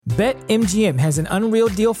BetMGM has an unreal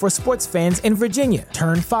deal for sports fans in Virginia.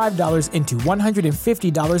 Turn $5 into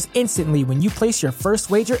 $150 instantly when you place your first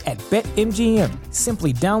wager at BetMGM.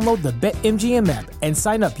 Simply download the BetMGM app and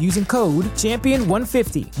sign up using code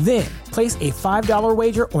Champion150. Then, place a $5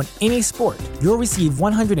 wager on any sport. You'll receive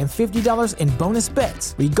 $150 in bonus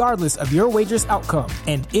bets, regardless of your wager's outcome.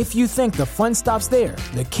 And if you think the fun stops there,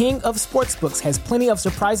 the King of Sportsbooks has plenty of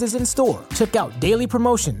surprises in store. Check out daily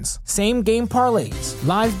promotions, same-game parlays,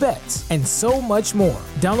 live bets, and so much more.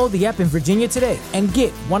 Download the app in Virginia today and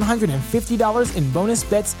get $150 in bonus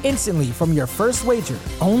bets instantly from your first wager.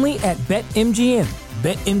 Only at BetMGM.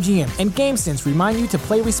 BetMGM and GameSense remind you to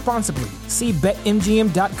play responsibly. See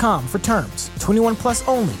BetMGM.com for terms. 21 plus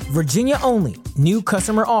only. Virginia only. New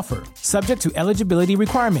customer offer. Subject to eligibility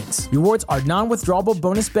requirements. Rewards are non-withdrawable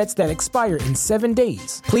bonus bets that expire in 7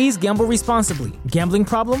 days. Please gamble responsibly. Gambling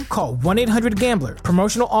problem? Call 1-800-GAMBLER.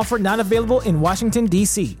 Promotional offer not available in Washington,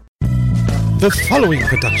 D.C. The following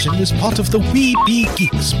production is part of the We Be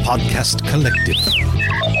Geeks podcast collective.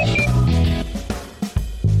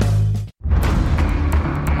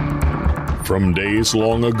 From days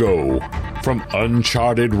long ago, from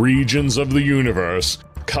uncharted regions of the universe,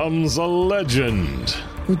 comes a legend.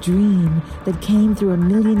 The dream that came through a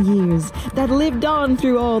million years, that lived on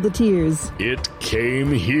through all the tears. It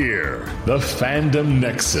came here, the Fandom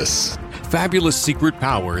Nexus. Fabulous secret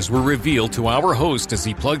powers were revealed to our host as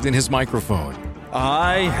he plugged in his microphone.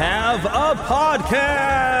 I have a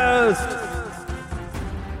podcast!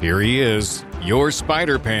 Here he is, your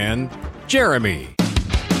Spider-Pan, Jeremy.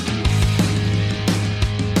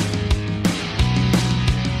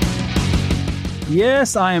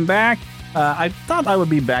 Yes, I am back. I thought I would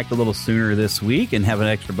be back a little sooner this week and have an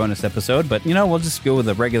extra bonus episode, but we'll just go with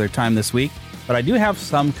the regular time this week. But I do have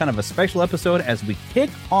some kind of a special episode as we kick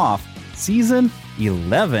off season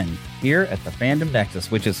 11 here at the Fandom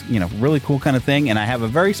Nexus, which is, really cool kind of thing. And I have a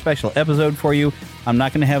very special episode for you. I'm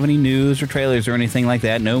not going to have any news or trailers or anything like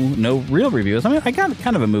that. No real reviews. I mean, I got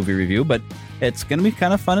kind of a movie review, but it's going to be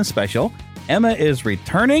kind of fun and special. Emma is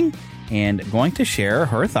returning and going to share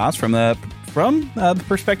her thoughts from the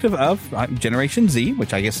perspective of Generation Z,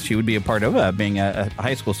 which I guess she would be a part of, being a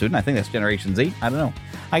high school student. I think that's Generation Z. I don't know.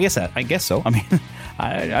 I guess so. I mean,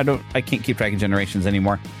 I can't keep track of generations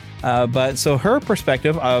anymore. But so her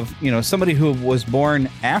perspective of, somebody who was born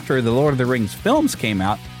after the Lord of the Rings films came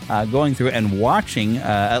out, going through and watching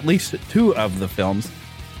at least 2 of the films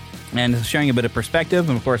and sharing a bit of perspective.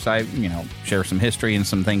 And of course, I, share some history and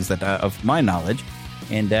some things that of my knowledge.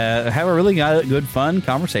 And have a really good, fun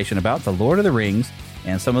conversation about the Lord of the Rings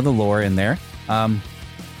and some of the lore in there. And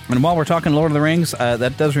while we're talking Lord of the Rings,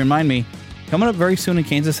 that does remind me, coming up very soon in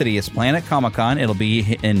Kansas City is Planet Comic-Con. It'll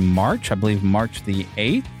be in March, I believe March the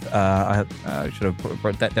 8th. I should have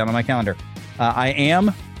put that down on my calendar. I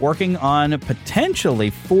am working on potentially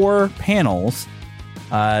 4 panels,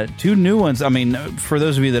 2 new ones. I mean, for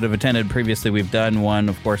those of you that have attended previously, we've done one,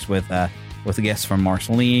 of course, with the guests from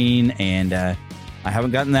Marceline, and I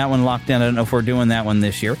haven't gotten that one locked in. I don't know if we're doing that one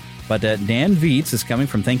this year. But Dan Vietz is coming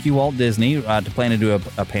from Thank You Walt Disney to plan to do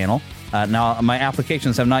a panel. Now, my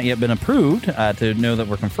applications have not yet been approved to know that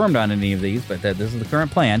we're confirmed on any of these, but this is the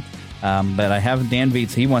current plan. But I have Dan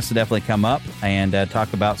Vietz. He wants to definitely come up and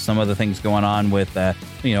talk about some of the things going on with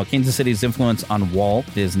Kansas City's influence on Walt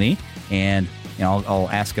Disney. And I'll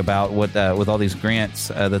ask about what with all these grants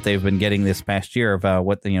that they've been getting this past year of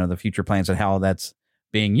what the future plans and how that's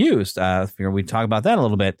being used. We talk about that a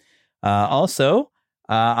little bit. Also,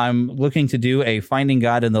 I'm looking to do a Finding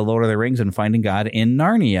God in the Lord of the Rings and Finding God in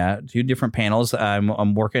Narnia, 2 different panels.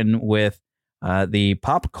 I'm working with the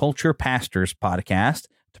Pop Culture Pastors podcast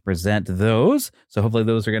to present those. So hopefully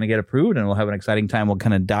those are going to get approved and we'll have an exciting time. We'll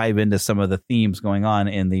kind of dive into some of the themes going on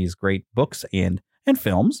in these great books and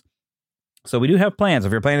films. So we do have plans.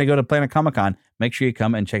 If you're planning to go to Planet Comic-Con, make sure you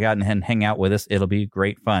come and check out and hang out with us. It'll be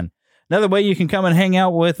great fun. Another way you can come and hang out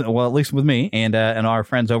with, well, at least with me and our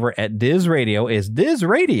friends over at Diz Radio is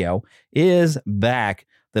back.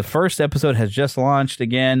 The first episode has just launched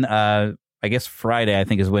again. I guess Friday, I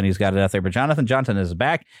think, is when he's got it out there. But Jonathan Johnson is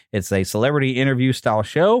back. It's a celebrity interview style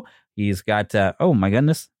show. He's got, oh my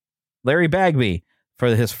goodness, Larry Bagby for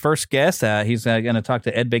his first guest. He's going to talk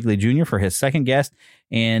to Ed Begley Jr. for his second guest.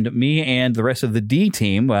 And me and the rest of the D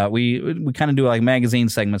team, we kind of do like magazine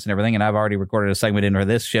segments and everything. And I've already recorded a segment into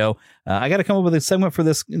this show. I got to come up with a segment for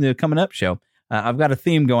this coming up show. I've got a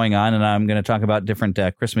theme going on, and I'm going to talk about different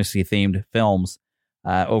Christmassy themed films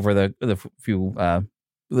over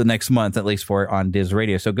the next month, at least for on Diz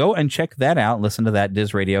Radio. So go and check that out. Listen to that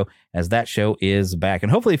Diz Radio as that show is back.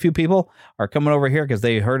 And hopefully a few people are coming over here because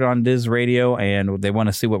they heard it on Diz Radio and they want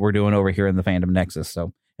to see what we're doing over here in the Fandom Nexus.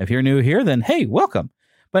 So If you're new here, then hey, welcome.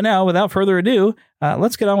 But now, without further ado,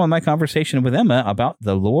 let's get on with my conversation with Emma about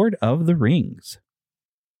The Lord of the Rings.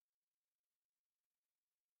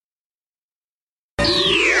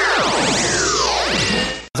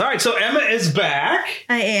 All right, so Emma is back.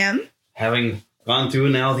 I am. Having gone through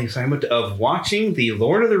now the assignment of watching the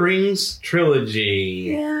Lord of the Rings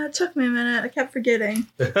trilogy. Yeah, it took me a minute. I kept forgetting.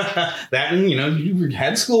 That and, you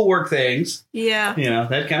had schoolwork things. Yeah.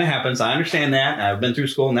 That kind of happens. I understand that. I've been through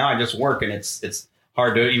school. Now I just work, and it's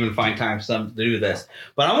hard to even find time to do this.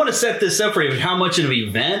 But I want to set this up for you, how much of an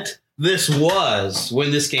event this was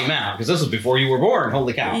when this came out. Because this was before you were born.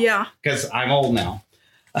 Holy cow. Yeah. Because I'm old now.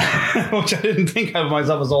 Which I didn't think of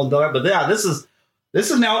myself as old. But yeah, this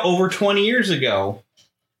is now over 20 years ago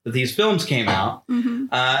that these films came out. Mm-hmm.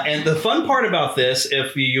 And the fun part about this,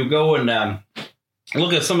 if you go and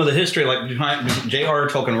look at some of the history, like J.R.R.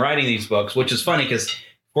 Tolkien writing these books, which is funny because,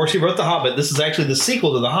 of course, he wrote The Hobbit. This is actually the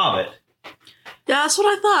sequel to The Hobbit. Yeah, that's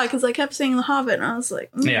what I thought, because I kept saying The Hobbit, and I was like...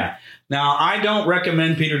 Yeah. Now, I don't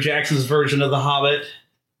recommend Peter Jackson's version of The Hobbit.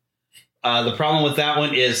 The problem with that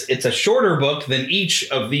one is it's a shorter book than each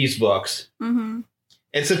of these books. Mm-hmm.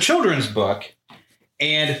 It's a children's book.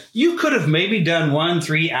 And you could have maybe done 1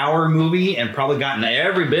 3-hour movie and probably gotten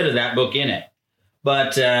every bit of that book in it.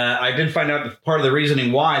 But I did find out part of the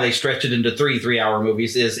reasoning why they stretched it into 3-hour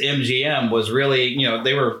movies is MGM was really,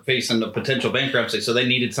 they were facing a potential bankruptcy. So they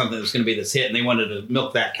needed something that was going to be this hit, and they wanted to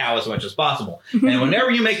milk that cow as much as possible. And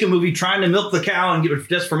whenever you make a movie trying to milk the cow and get it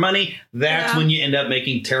just for money, that's when you end up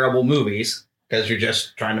making terrible movies because you're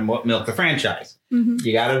just trying to milk the franchise. Mm-hmm.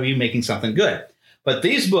 You got to be making something good. But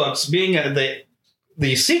these books, being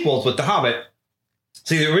the sequels with The Hobbit,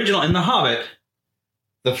 see, the original in The Hobbit,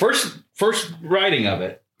 the first writing of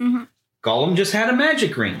it, Gollum just had a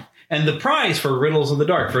magic ring. And the prize for Riddles of the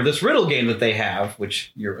Dark, for this riddle game that they have,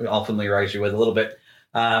 which I'll familiarize you with a little bit,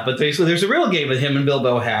 but basically there's a riddle game that him and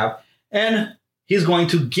Bilbo have, and he's going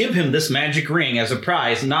to give him this magic ring as a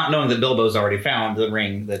prize, not knowing that Bilbo's already found the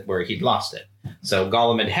ring where he'd lost it. So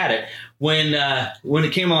Gollum had it. When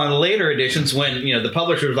it came on later editions, when the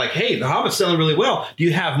publisher was like, "Hey, The Hobbit's selling really well. Do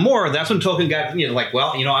you have more?" That's when Tolkien got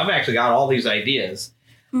I've actually got all these ideas.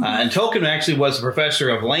 And Tolkien actually was a professor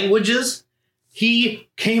of languages. He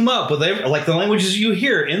came up with the languages you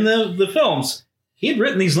hear in the films. He had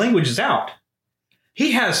written these languages out.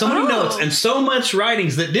 He has so many notes and so much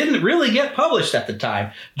writings that didn't really get published at the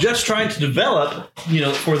time, just trying to develop,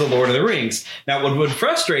 for the Lord of the Rings. Now, what would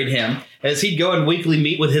frustrate him is he'd go and weekly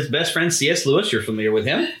meet with his best friend, C.S. Lewis. You're familiar with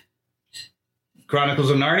him? Chronicles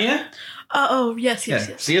of Narnia? Yes.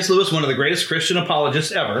 C.S. Lewis, one of the greatest Christian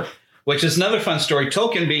apologists ever, which is another fun story.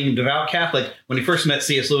 Tolkien, being a devout Catholic, when he first met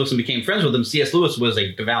C.S. Lewis and became friends with him, C.S. Lewis was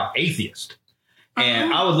a devout atheist.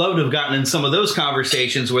 And I would love to have gotten in some of those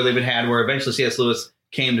conversations where they've been had, where eventually C.S. Lewis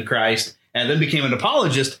came to Christ and then became an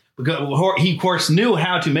apologist, because he, of course, knew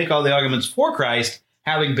how to make all the arguments for Christ,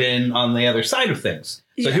 having been on the other side of things.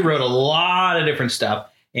 So he wrote a lot of different stuff.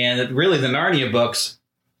 And really, the Narnia books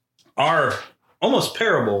are almost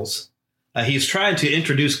parables. He's trying to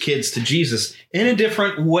introduce kids to Jesus in a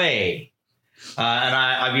different way. And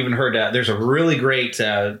I've even heard there's a really great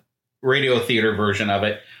radio theater version of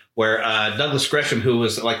it where Douglas Gresham, who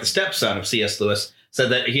was like the stepson of C.S. Lewis, said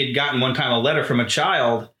that he had gotten one time a letter from a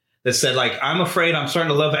child that said, I'm afraid I'm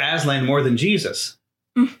starting to love Aslan more than Jesus.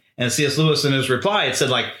 And C.S. Lewis, in his reply, it said,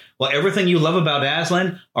 well, everything you love about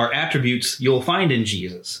Aslan are attributes you'll find in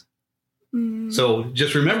Jesus. So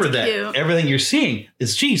just remember that everything you're seeing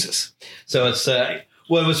is Jesus. So it's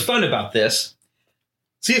what was fun about this.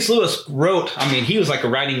 C.S. Lewis wrote, he was like a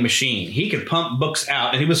writing machine. He could pump books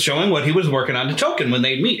out, and he was showing what he was working on to Tolkien when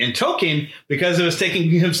they'd meet. And Tolkien, because it was taking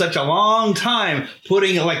him such a long time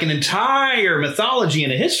putting an entire mythology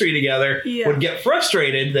and a history together, would get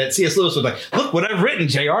frustrated that C.S. Lewis was like, "Look what I've written,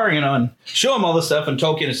 J.R., and show him all this stuff." And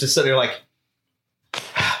Tolkien is just sitting there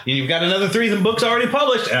you've got another 3 books already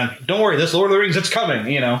published, and don't worry, this Lord of the Rings, it's coming,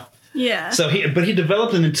 Yeah. So he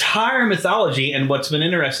developed an entire mythology, and what's been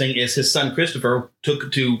interesting is his son Christopher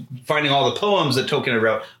took to finding all the poems that Tolkien had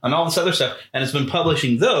wrote and all this other stuff, and has been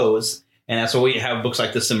publishing those. And that's why we have books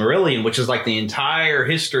like the Silmarillion, which is like the entire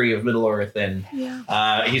history of Middle Earth. And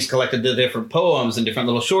he's collected the different poems and different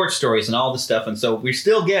little short stories and all this stuff. And so we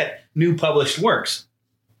still get new published works.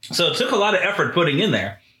 So it took a lot of effort putting in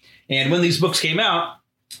there. And when these books came out,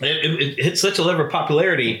 it hit such a level of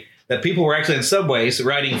popularity that people were actually in subways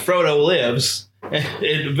writing "Frodo lives"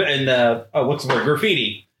 and what's the word,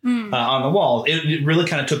 graffiti on the wall. It really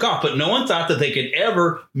kind of took off, but no one thought that they could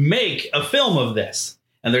ever make a film of this.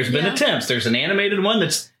 And there's been attempts. There's an animated one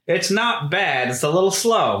it's not bad. It's a little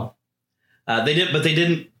slow. They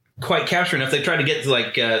didn't quite capture enough. They tried to get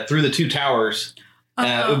to, through the Two Towers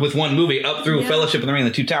with one movie up through Fellowship of the Ring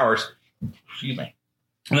and the Two Towers. Excuse me.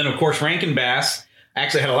 And then, of course, Rankin Bass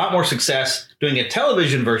actually had a lot more success doing a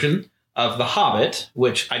television version of The Hobbit,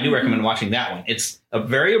 which I do recommend watching that one. It's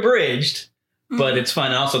very abridged, but it's fun.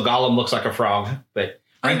 And also Gollum looks like a frog. But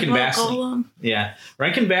Rankin Bass,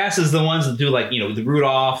 Rankin Bass is the ones that do the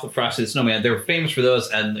Rudolph, the Frosty the Snowman. They're famous for those,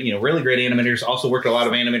 and really great animators. Also worked with a lot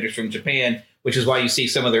of animators from Japan, which is why you see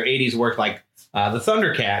some of their 80s work, like the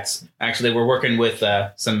Thundercats. Actually, they were working with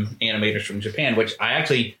some animators from Japan, which I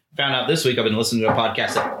actually found out this week. I've been listening to a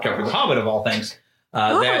podcast that covered The Hobbit of all things.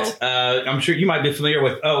 That I'm sure you might be familiar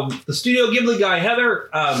with. The Studio Ghibli guy, Heather.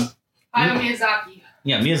 Hayao Miyazaki.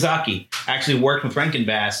 Yeah, Miyazaki actually worked with Rankin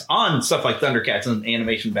Bass on stuff like Thundercats and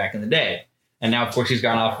animation back in the day. And now, of course, he's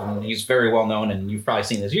gone off and he's very well known. And you've probably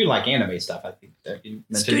seen this. You like anime stuff, I think. You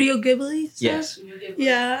Studio Ghibli stuff? Yes.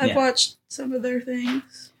 Yeah, I've watched some of their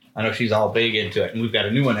things. I know she's all big into it. And we've got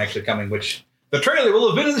a new one actually coming, which the trailer will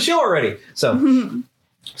have been in the show already. So,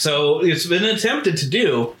 so it's been attempted to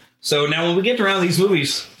do. So now when we get around these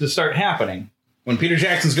movies to start happening, when Peter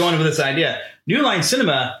Jackson's going with this idea, New Line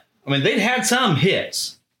Cinema, I mean, they'd had some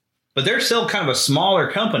hits, but they're still kind of a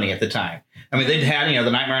smaller company at the time. I mean, they'd had,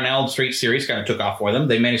 the Nightmare on Elm Street series kind of took off for them.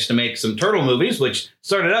 They managed to make some Turtle movies, which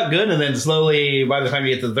started out good, and then slowly, by the time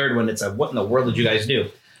you get to the third one, it's what in the world did you guys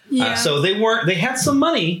do? Yeah. So they had some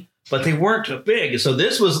money, but they weren't big. So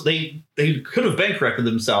this was, they could have bankrupted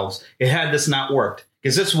themselves. It had this not worked,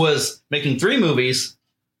 because this was making 3 movies.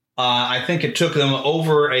 I think it took them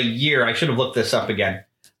over a year. I should have looked this up again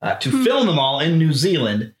to film them all in New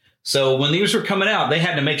Zealand. So when these were coming out, they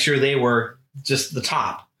had to make sure they were just the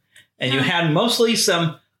top. And you had mostly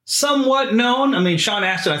some somewhat known. I mean, Sean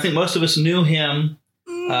Astin, I think most of us knew him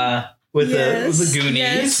with the Goonies.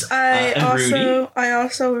 Yes, I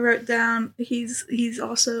also wrote down he's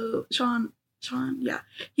also Sean. Yeah,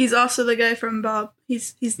 he's also the guy from Bob.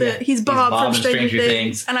 He's Bob from Stranger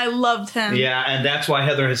Things, and I loved him. Yeah, and that's why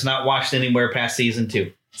Heather has not watched anywhere past season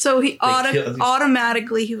 2. So he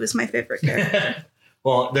automatically he was my favorite character.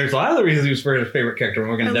 Well, there's a lot of the reasons he was his favorite character, and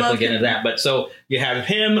we're going to definitely get into that. But so you have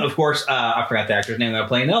him, of course. I forgot the actor's name that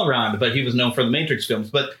playing Elrond, but he was known for the Matrix films.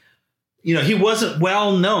 But he wasn't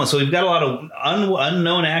well known, so we've got a lot of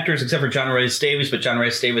unknown actors, except for John Rhys Davies. But John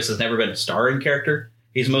Rhys Davies has never been a starring character.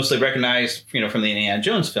 He's mostly recognized, from the Indiana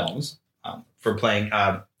Jones films for playing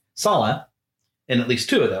Sala in at least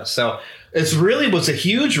 2 of those. So it really was a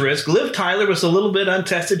huge risk. Liv Tyler was a little bit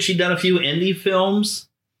untested. She'd done a few indie films.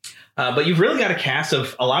 But you've really got a cast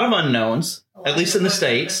of a lot of unknowns, at least in the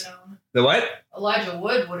States. The what? Elijah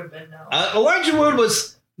Wood would have been known. Elijah Wood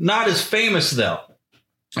was not as famous, though.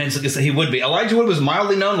 And so he would be. Elijah Wood was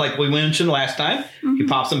mildly known, like we mentioned last time. Mm-hmm. He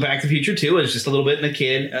pops in Back to the Future 2 as just a little bit in a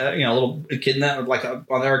kid, a little kid in that,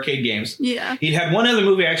 on the arcade games. Yeah. He'd had one other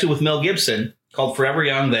movie, actually, with Mel Gibson called Forever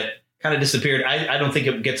Young that kind of disappeared. I don't think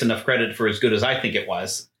it gets enough credit for as good as I think it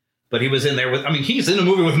was. But he was in there he's in a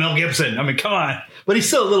movie with Mel Gibson. I mean, come on. But he's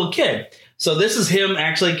still a little kid. So this is him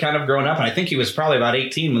actually kind of growing up. And I think he was probably about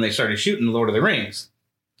 18 when they started shooting Lord of the Rings.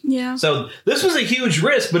 Yeah. So this was a huge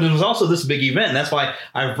risk, but it was also this big event. And that's why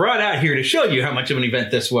I brought out here to show you how much of an event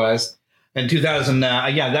this was. In 2000,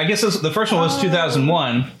 I guess the first one was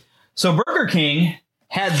 2001. So Burger King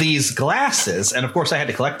had these glasses. And, of course, I had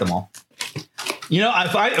to collect them all.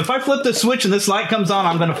 If I flip the switch and this light comes on,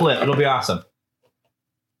 I'm going to flip. It'll be awesome.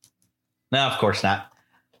 No, of course not.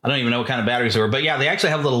 I don't even know what kind of batteries they were. But, yeah, they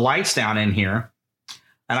actually have little lights down in here.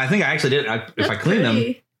 And I think I actually did. If I clean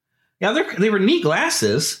them. Yeah, they were neat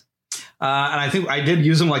glasses. And I think I did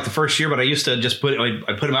use them like the first year. But I used to just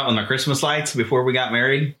I put them out with my Christmas lights before we got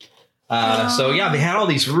married. So, yeah, they had all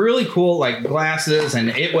these really cool like glasses.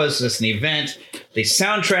 And it was just an event. The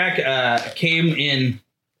soundtrack came in.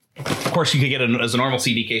 Of course, you could get it as a normal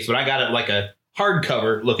CD case. But I got it like a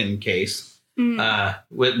hardcover looking case.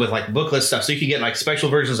 With like booklet stuff, so you could get like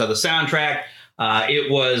special versions of the soundtrack.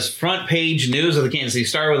 It was front page news of the Kansas City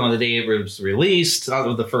Star on the day it was released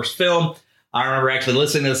with the first film. I remember actually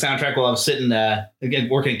listening to the soundtrack while I was sitting again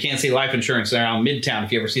working at Kansas City Life Insurance there around Midtown.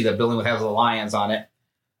 If you ever see that building that has the lions on it,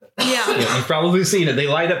 you've probably seen it. They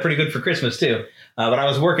light up pretty good for Christmas too. But I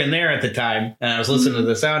was working there at the time, and I was listening to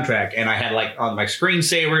the soundtrack, and I had like on my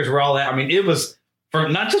screensavers were all that. I mean, it was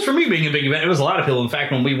not just for me being a big event. It was a lot of people. In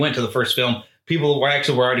fact, when we went to the first film, people were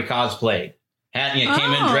already cosplayed.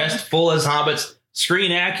 Came in dressed full as hobbits,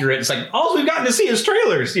 screen accurate. It's like, all we've gotten to see is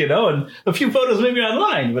trailers, and a few photos maybe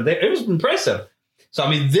online. But it was impressive. So, I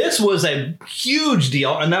mean, this was a huge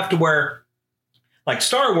deal, enough to where, like,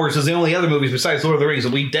 Star Wars is the only other movies besides Lord of the Rings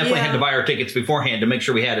that we definitely had to buy our tickets beforehand to make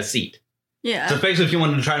sure we had a seat. Yeah. So especially if you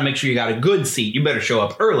wanted to try to make sure you got a good seat, you better show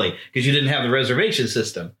up early because you didn't have the reservation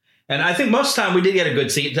system. And I think most of the time we did get a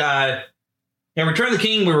good seat. Return of the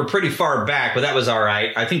King, we were pretty far back, but that was all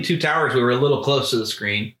right. I think Two Towers, we were a little close to the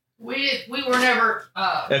screen. We were never...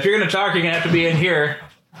 if you're going to talk, you're going to have to be in here.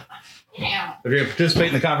 Yeah. If you're going to participate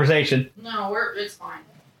in the conversation. No, it's fine.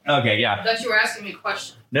 Okay, yeah. I thought you were asking me a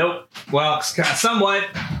question. Nope. Well, somewhat.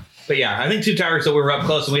 But yeah, I think Two Towers, so we were up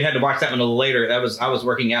close, and we had to watch that one a little later. I was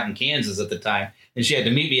working out in Kansas at the time, and she had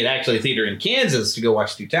to meet me at actually a theater in Kansas to go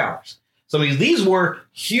watch Two Towers. So I mean, these were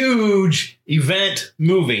huge event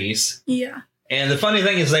movies. Yeah. And the funny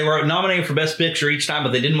thing is they were nominated for Best Picture each time,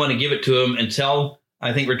 but they didn't want to give it to him until,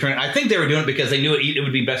 I think they were doing it because they knew it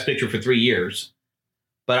would be Best Picture for 3 years.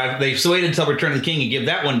 But they waited until Return of the King and give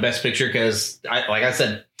that one Best Picture because, like I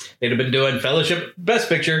said, they'd have been doing Fellowship Best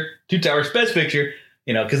Picture, Two Towers Best Picture,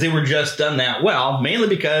 because they were just done that well, mainly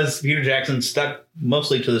because Peter Jackson stuck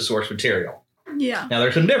mostly to the source material. Yeah. Now,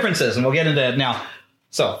 there's some differences, and we'll get into that now.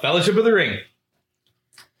 So, Fellowship of the Ring.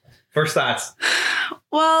 First thoughts.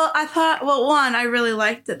 Well, I really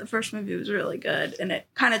liked it. The first movie was really good, and it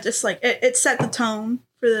kind of just it set the tone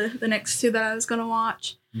for the next two that I was going to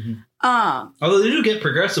watch. Mm-hmm. Although they do get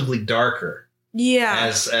progressively darker. Yeah.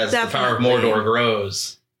 As the power of Mordor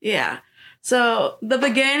grows. Yeah. So the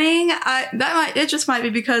beginning, it just might be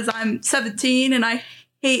because I'm 17 and I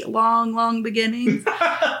hate long beginnings.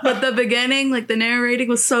 But the beginning, the narrating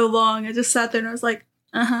was so long. I just sat there and I was like,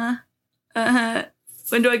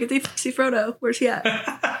 when do I get to see Frodo? Where's he at?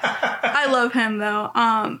 I love him though.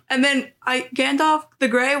 And then Gandalf the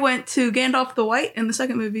Grey went to Gandalf the White in the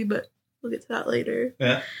second movie, but we'll get to that later.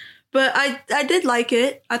 Yeah. But I did like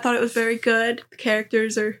it. I thought it was very good. The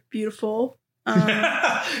characters are beautiful.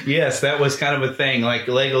 Yes, that was kind of a thing. Like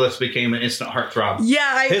Legolas became an instant heartthrob.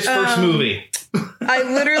 Yeah, his first movie. I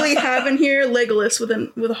literally have in here Legolas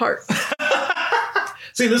with a heart.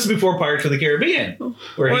 See, this is before Pirates of the Caribbean.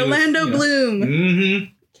 Orlando Bloom. Mm-hmm.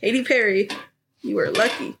 Katy Perry. You were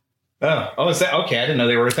lucky. Oh, is that okay? I didn't know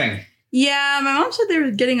they were a thing. Yeah, my mom said they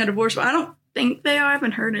were getting a divorce, but I don't think they are. I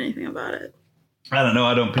haven't heard anything about it. I don't know.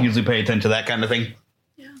 I don't usually pay attention to that kind of thing.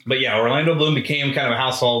 Yeah. But yeah, Orlando Bloom became kind of a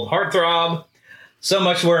household heartthrob. So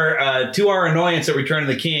much where, to our annoyance at Return of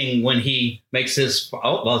the King, when he makes his...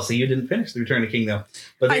 Oh, well, see, you didn't finish the Return of the King, though.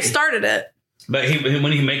 But I started it. But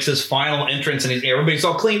when he makes his final entrance and everybody's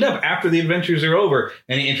all cleaned up after the adventures are over,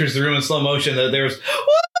 and he enters the room in slow motion, there's...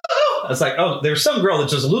 It's like, there's some girl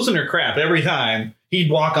that's just losing her crap every time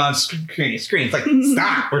he'd walk on screen. It's like,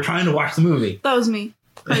 stop, we're trying to watch the movie. That was me,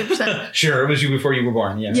 100%. Sure, it was you before you were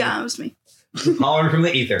born. Yeah, it was me. Hollering from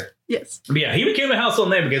the ether. Yes. But yeah, he became a household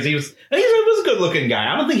name because he was a good looking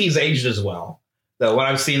guy. I don't think he's aged as well. Though when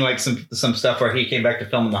I've seen some stuff where he came back to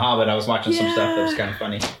film in The Hobbit, I was watching some stuff that was kind of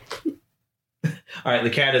funny. All right, the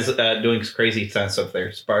cat is doing crazy stuff up there.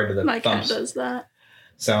 It's part of the My thumbs. cat does that.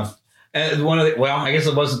 So, I guess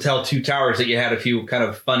it wasn't until Two Towers that you had a few kind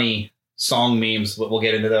of funny song memes, but we'll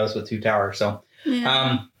get into those with Two Towers. So,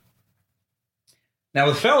 yeah. Now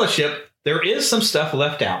with Fellowship, there is some stuff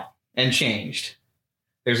left out and changed.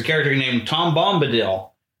 There's a character named Tom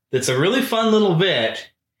Bombadil that's a really fun little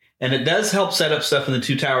bit, and it does help set up stuff in the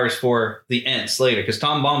Two Towers for the Ents later, because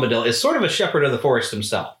Tom Bombadil is sort of a shepherd of the forest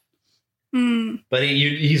himself. But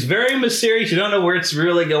he's very mysterious. You don't know where it's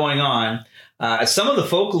really going on. Some of the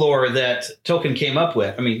folklore that Tolkien came up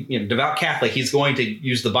with, devout Catholic, he's going to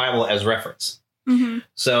use the Bible as reference. Mm-hmm.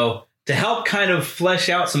 So to help kind of flesh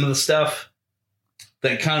out some of the stuff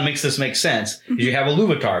that kind of makes this make sense, is you have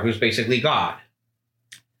Iluvatar, who's basically God.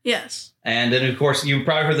 Yes. And then, of course, you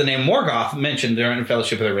probably heard the name Morgoth mentioned during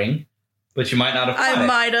Fellowship of the Ring, but you might not have caught it.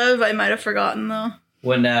 I might have forgotten, though.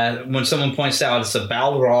 When someone points out it's a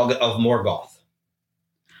Balrog of Morgoth.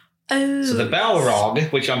 Oh. So the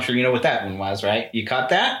Balrog, which I'm sure you know what that one was, right? You caught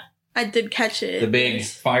that? I did catch it. The big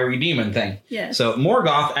fiery demon thing. Yes. So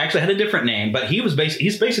Morgoth actually had a different name, but he's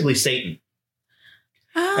basically Satan.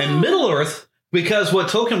 Oh. And Middle-earth, because what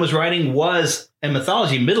Tolkien was writing was, in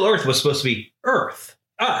mythology, Middle-earth was supposed to be Earth,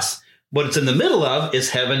 us. What it's in the middle of is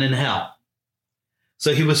heaven and hell.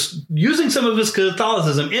 So he was using some of his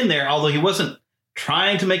Catholicism in there, although he wasn't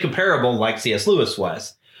trying to make a parable like C.S. Lewis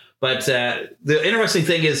was. But the interesting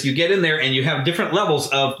thing is you get in there and you have different levels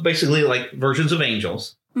of basically like versions of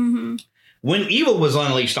angels. Mm-hmm. When evil was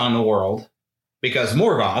unleashed on the world, because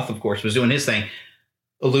Morgoth, of course, was doing his thing,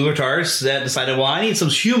 Iluvatar decided, well, I need some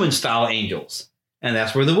human-style angels. And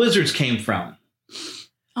that's where the wizards came from.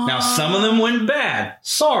 Now, some of them went bad.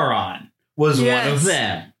 Sauron was one of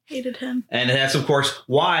them. Hated him. And that's, of course,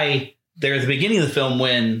 why there at the beginning of the film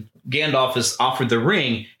when Gandalf is offered the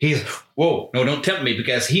ring, he's, whoa, no, don't tempt me,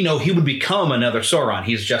 because he would become another Sauron.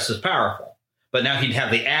 He's just as powerful. but now he'd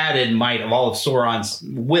have the added might of all of Sauron's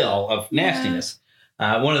will of nastiness.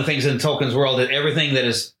 One of the things in Tolkien's world is everything that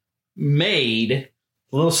is made,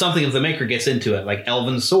 a little something of the maker gets into it, like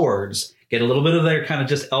elven swords, get a little bit of their kind of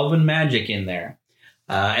just elven magic in there.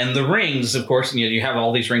 And the rings, of course, you have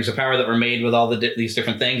all these rings of power that were made with all these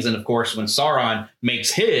different things. And of course, when Sauron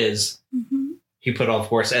makes his, he put, of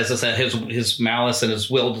course, as I said, his malice and his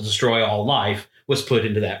will to destroy all life was put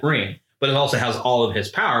into that ring. But it also has all of his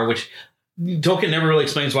power, which Tolkien never really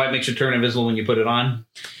explains why it makes you turn invisible when you put it on.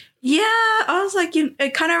 Yeah, I was like,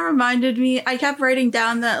 it kind of reminded me. I kept writing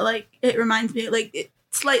down that, like, it reminds me, like, it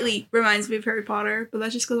slightly reminds me of Harry Potter, but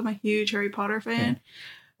that's just because I'm a huge Harry Potter fan.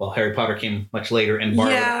 Well, Harry Potter came much later and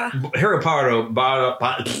borrowed. Harry Potter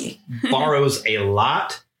borrows a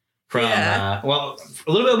lot from, a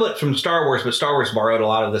little bit from Star Wars, but Star Wars borrowed a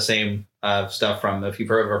lot of the same stuff from, if you've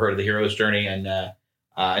ever heard of The Hero's Journey and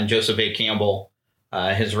Joseph A. Campbell,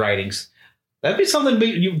 his writings. That'd be something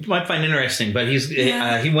you might find interesting, but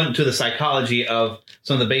he went to the psychology of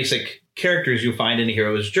some of the basic characters you find in A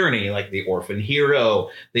Hero's Journey, like the orphan hero,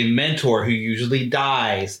 the mentor who usually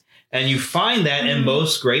dies. And you find that in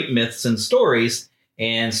most great myths and stories,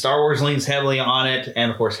 and Star Wars leans heavily on it, and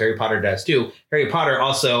of course Harry Potter does too. Harry Potter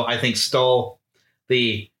also, I think, stole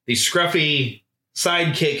the scruffy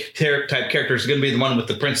sidekick type character is going to be the one with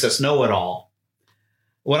the Princess Know-It-All.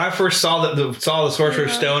 When I first saw the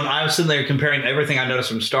Sorcerer's Stone, I was sitting there comparing everything I noticed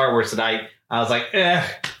from Star Wars that I was like,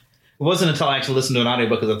 It wasn't until I actually listened to an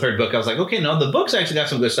audiobook of the third book, I was like, okay, no, the book's actually got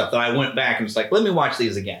some good stuff. That I went back and was like, let me watch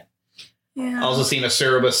these again. Yeah. Also seeing a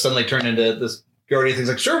Cerberus suddenly turn into this guardian. Things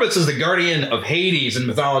like Cerberus is the guardian of Hades in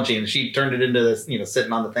mythology, and she turned it into this,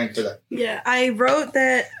 sitting on the thing for the. Yeah, I wrote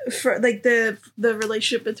that for like the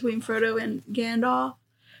relationship between Frodo and Gandalf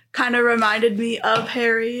kind of reminded me of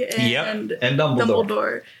Harry and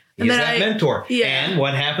Dumbledore. He's that mentor. Yeah. And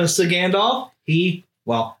what happens to Gandalf? He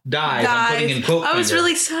dies. I'm putting in quote. I was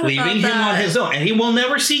really sad leaving him on his own, and he will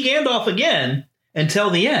never see Gandalf again until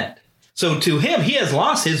the end. So to him, he has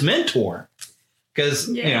lost his mentor because,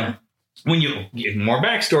 when you get more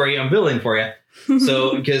backstory, I'm building for you.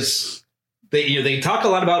 So because they talk a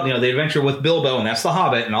lot about, the adventure with Bilbo, and that's the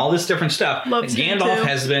Hobbit and all this different stuff. Gandalf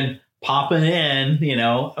has been popping in,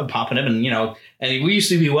 and we used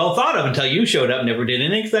to be well thought of until you showed up, never did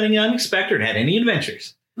anything unexpected, had any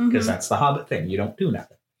adventures, because that's the Hobbit thing. You don't do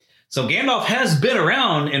nothing. So Gandalf has been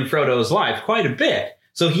around in Frodo's life quite a bit.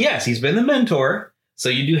 So yes, he's been the mentor. So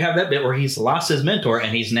you do have that bit where he's lost his mentor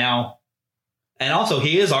and he's now, and also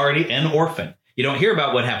he is already an orphan. You don't hear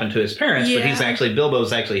about what happened to his parents, but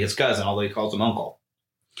Bilbo's actually his cousin, although he calls him uncle.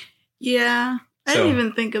 Yeah. I didn't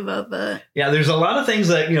even think about that. Yeah, there's a lot of things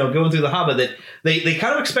that, going through The Hobbit that they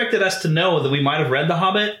kind of expected us to know that we might have read The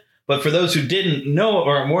Hobbit. But for those who didn't know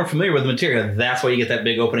or weren't familiar with the material, that's why you get that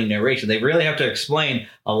big opening narration. They really have to explain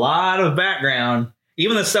a lot of background,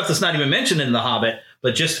 even the stuff that's not even mentioned in The Hobbit,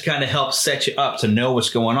 but just to kind of help set you up to know what's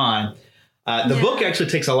going on. The book actually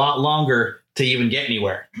takes a lot longer to even get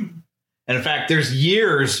anywhere. And in fact, there's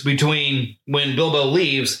years between when Bilbo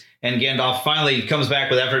leaves and Gandalf finally comes back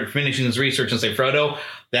with after finishing his research and say, Frodo,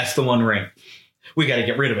 that's the one ring. We got to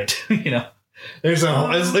get rid of it.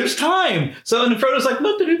 There's time. So, and Frodo's like,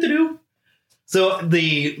 what to do? So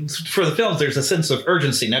for the films, there's a sense of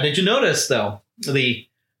urgency. Now, did you notice though,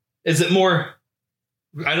 is it more,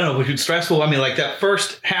 I don't know, was it stressful? I mean, like that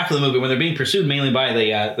first half of the movie when they're being pursued mainly by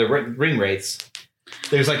the ring wraiths,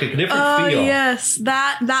 there's like a different feel. Yes,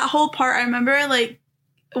 that whole part, I remember like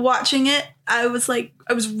watching it. I was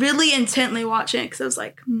really intently watching it because I was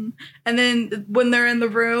like, And then when they're in the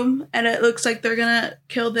room and it looks like they're gonna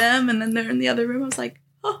kill them, and then they're in the other room, I was like,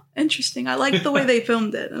 oh, interesting. I like the way they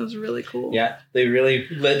filmed it. It was really cool. Yeah, they really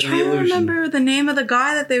led to the illusion. I remember the name of the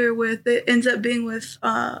guy that they were with. It ends up being with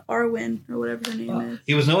Arwen or whatever the name is.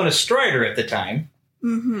 He was known as Strider at the time.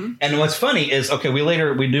 Mm-hmm. And what's funny is,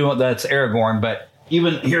 we do that's Aragorn, but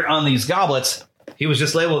even here on these goblets, he was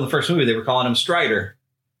just labeled in the first movie. They were calling him Strider.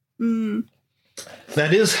 Mm.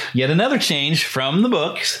 That is yet another change from the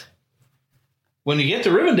books. When you get to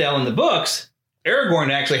Rivendell in the books, Aragorn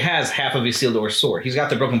actually has half of Isildur's sword. He's got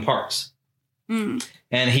the broken parts. Mm.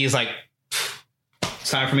 And he's like, it's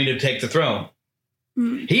time for me to take the throne.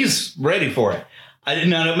 Mm. He's ready for it.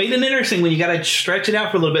 Now, it made it interesting when you got to stretch it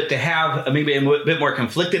out for a little bit to have maybe a bit more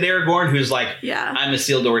conflicted Aragorn, who's like, I'm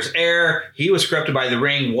Isildur's heir. He was corrupted by the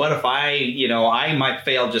ring. What if I might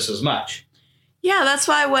fail just as much? Yeah, that's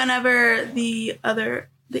why whenever the other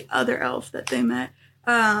elf that they met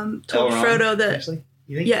told Frodo that... Actually?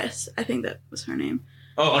 Yes, I think that was her name.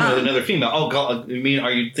 Oh, another female. Oh, you mean,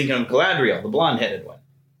 are you thinking of Galadriel, the blonde-headed one?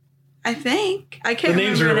 I think. I can't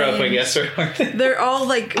remember. The names are rough, I guess. They're all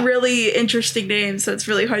like really interesting names, so it's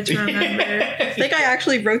really hard to remember. I think I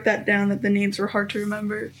actually wrote that down, that the names were hard to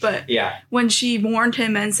remember. But when she warned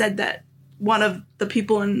him and said that one of the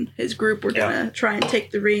people in his group were going to try and take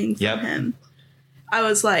the ring from him, I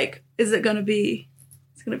was like, is it going to be...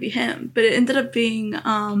 It's going to be him. But it ended up being the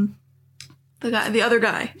other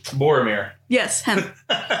guy. Boromir. Yes, him.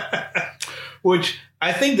 Which...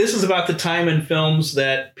 I think this is about the time in films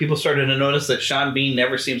that people started to notice that Sean Bean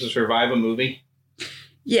never seems to survive a movie.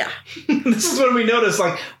 Yeah. This is when we noticed,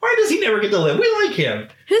 like, why does he never get to live? We like him.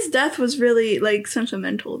 His death was really, like,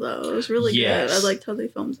 sentimental, though. It was really good. I liked how they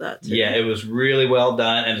filmed that, too. Yeah, it was really well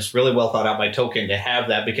done, and it's really well thought out by Tolkien to have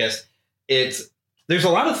that, because there's a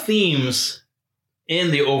lot of themes in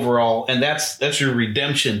the overall, and that's your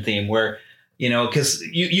redemption theme, where... You know, because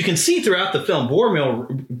you can see throughout the film,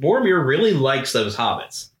 Boromir really likes those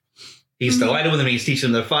hobbits. He's delighted with them. He's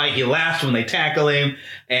teaching them to fight. He laughs when they tackle him.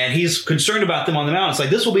 And he's concerned about them on the mountain. It's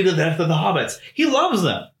like, this will be the death of the hobbits. He loves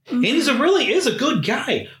them. And he's really is a good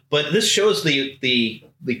guy. But this shows the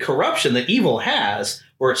corruption that evil has,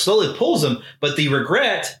 where it slowly pulls him. But the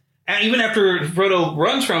regret, and even after Frodo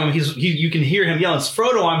runs from him, you can hear him yelling,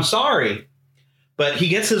 Frodo, I'm sorry. But he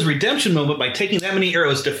gets his redemption moment by taking that many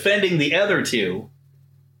arrows, defending the other two.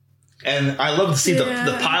 And I love to see the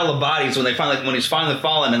pile of bodies when he's finally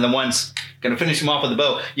fallen and the one's going to finish him off with the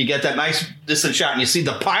bow. You get that nice distant shot and you see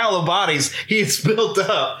the pile of bodies he's built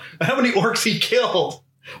up. How many orcs he killed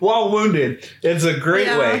while wounded. It's a great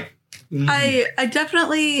way. I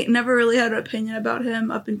definitely never really had an opinion about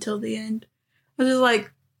him up until the end. I was just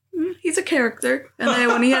like, he's a character. And then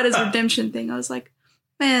when he had his redemption thing, I was like,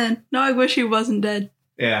 man, no, I wish he wasn't dead.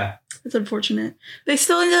 Yeah. It's unfortunate. They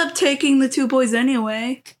still ended up taking the two boys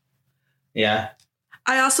anyway. Yeah.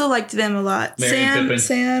 I also liked them a lot. Sam and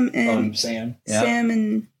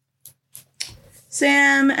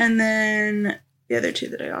then the other two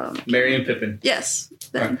that I got. Merry and Pippin. Yes.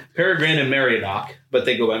 Peregrine and Meriadoc, but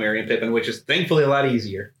they go by Merry and Pippin, which is thankfully a lot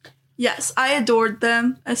easier. Yes, I adored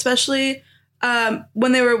them, especially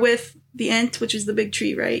when they were with the Ent, which is the big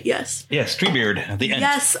tree, right? Yes. Yes, Treebeard, the Ent.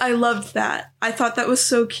 Yes, I loved that. I thought that was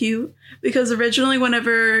so cute because originally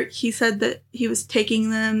whenever he said that he was taking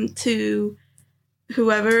them to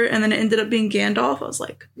whoever and then it ended up being Gandalf, I was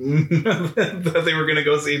like... that they were going to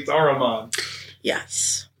go see Saruman.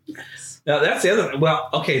 Yes. Now, that's the other... Well,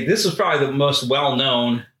 okay, this is probably the most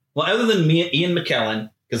well-known... Well, other than Ian McKellen,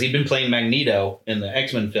 because he'd been playing Magneto in the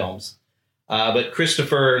X-Men films, but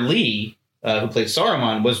Christopher Lee... who played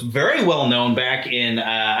Saruman, was very well known back in,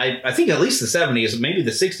 I think at least the 70s, maybe the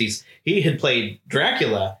 60s. He had played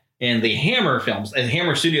Dracula in the Hammer films, and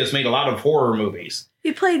Hammer Studios made a lot of horror movies.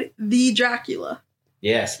 He played the Dracula.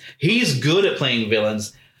 Yes. He's good at playing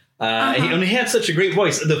villains. And he had such a great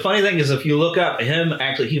voice. The funny thing is, if you look up him,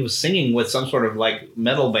 actually, he was singing with some sort of like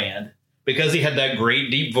metal band because he had that great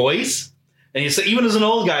deep voice. And even as an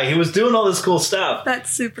old guy, he was doing all this cool stuff.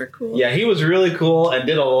 That's super cool. Yeah, he was really cool and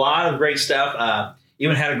did a lot of great stuff.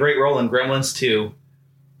 Even had a great role in Gremlins 2.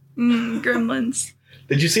 Gremlins.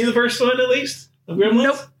 Did you see the first one, at least? Of Gremlins?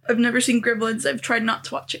 Nope. I've never seen Gremlins. I've tried not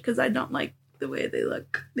to watch it because I don't like the way they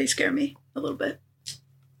look. They scare me a little bit.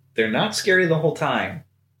 They're not scary the whole time.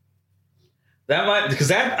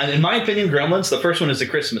 Because in my opinion, Gremlins, the first one is a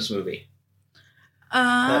Christmas movie.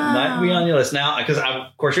 That might be on your list now, because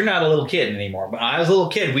of course you're not a little kid anymore. But I was a little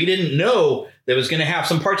kid. We didn't know that it was going to have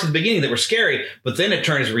some parts at the beginning that were scary, but then it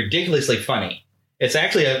turns ridiculously funny. It's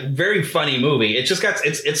actually a very funny movie. It just got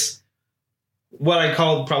it's what I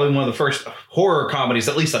call probably one of the first horror comedies,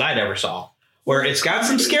 at least that I'd ever saw, where it's got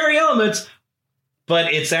some scary elements,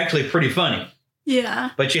 but it's actually pretty funny.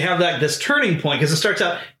 Yeah. But you have this turning point because it starts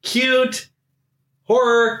out cute,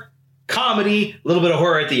 horror, comedy, a little bit of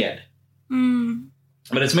horror at the end.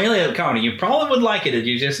 But it's mainly a comedy. You probably would like it if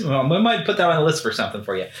you just... Well, we might put that on the list for something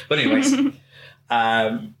for you. But anyways.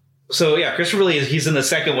 So, yeah, Christopher Lee, he's in the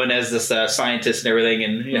second one as this scientist and everything.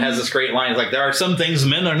 And he has this great line. It's like, there are some things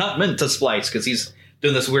men are not meant to splice. Because he's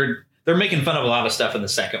doing this weird... They're making fun of a lot of stuff in the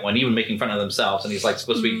second one. Even making fun of themselves. And he's like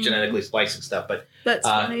supposed to be genetically splicing stuff. But that's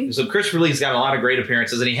funny. So Christopher Lee's got a lot of great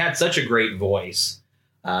appearances. And he had such a great voice.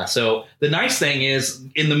 So the nice thing is,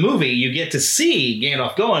 in the movie, you get to see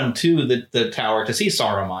Gandalf going to the tower to see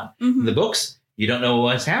Saruman. In the books, you don't know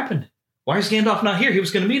what's happened. Why is Gandalf not here? He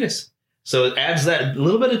was going to meet us. So it adds that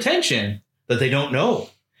little bit of tension that they don't know.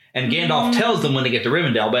 And Gandalf tells them when they get to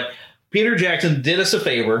Rivendell. But Peter Jackson did us a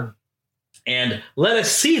favor and let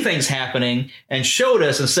us see things happening and showed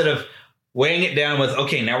us, instead of weighing it down with,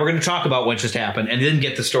 okay, now we're going to talk about what just happened and then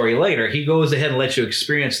get the story later. He goes ahead and lets you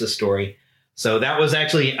experience the story. So that was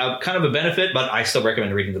actually kind of a benefit, but I still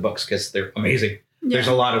recommend reading the books because they're amazing. Yeah. There's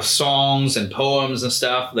a lot of songs and poems and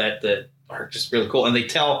stuff that are just really cool. And they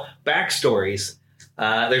tell backstories.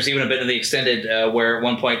 There's even a bit of the extended where at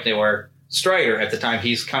one point they were Strider at the time.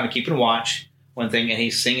 He's kind of keeping watch one thing, and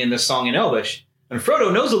he's singing this song in Elvish. And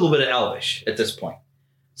Frodo knows a little bit of Elvish at this point.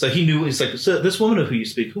 So he knew, he's like, so this woman of who you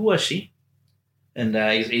speak, who was she? And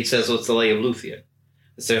he says, well, it's the Lady of Luthien.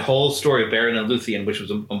 It's the whole story of Beren and Luthien, which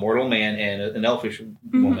was a mortal man and an elfish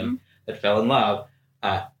woman that fell in love.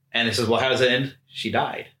 And it says, well, how does it end? She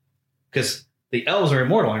died. Because the elves are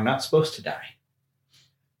immortal and are not supposed to die.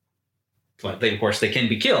 But they, of course, they can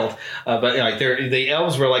be killed. But like the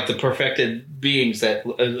elves were like the perfected beings that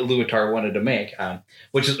Iluvatar wanted to make.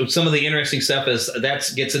 Which is some of the interesting stuff is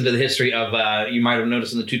that gets into the history of, you might have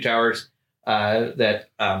noticed in the Two Towers, that,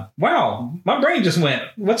 wow, my brain just went.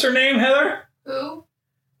 What's her name, Heather? Who?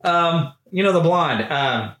 The blonde.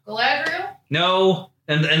 Galadriel? No,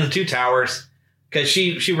 and the Two Towers. Because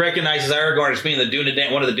she recognizes Aragorn as being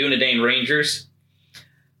one of the Dunedain Rangers.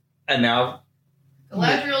 And now...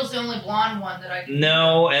 Galadriel's the only blonde one that I can...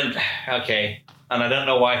 No, and... Okay. And I don't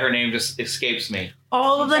know why her name just escapes me.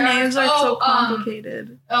 All of the names are so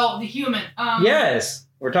complicated. The human. Yes.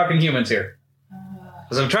 We're talking humans here.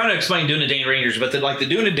 Because I'm trying to explain Dunedain Rangers, but the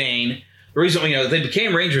Dunedain... The reason, they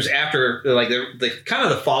became Rangers after, the kind of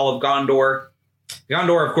the fall of Gondor.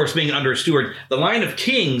 Gondor, of course, being under a steward. The line of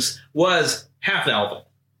kings was half-elven.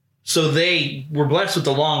 So they were blessed with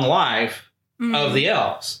the long life of the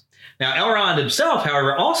elves. Now, Elrond himself,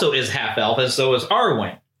 however, also is half-elf, and so is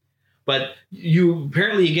Arwen. But you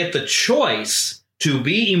get the choice to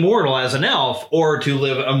be immortal as an elf or to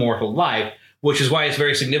live a mortal life, which is why it's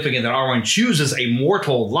very significant that Arwen chooses a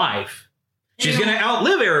mortal life. She's going to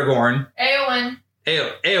outlive Aragorn. Éowyn,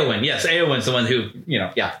 yes. Éowyn's the one who,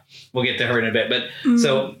 we'll get to her in a bit. But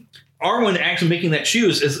so Arwen actually making that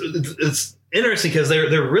choose it's interesting because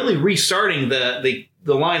they're really restarting the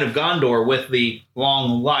line of Gondor with the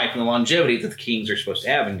long life and the longevity that the kings are supposed to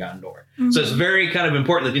have in Gondor. So it's very kind of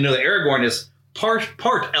important that that Aragorn is part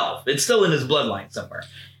elf. It's still in his bloodline somewhere.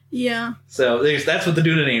 Yeah. So that's what the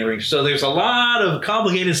Dunedain Rings. So there's a lot of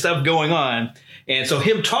complicated stuff going on. And so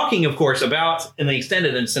him talking, of course, about, in the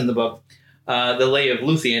extended and in the book, the Lady of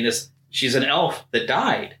Luthien is she's an elf that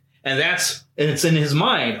died. And it's in his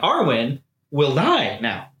mind, Arwen will die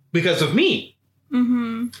now because of me.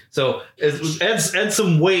 Mm-hmm. So it adds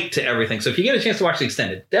some weight to everything. So if you get a chance to watch the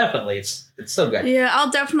extended, definitely, it's so good. Yeah,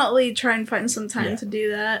 I'll definitely try and find some time to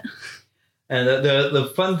do that. And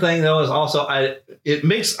the fun thing, though, is also I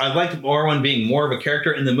like Arwen being more of a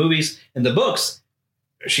character in the movies. In the books,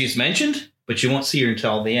 she's mentioned, but you won't see her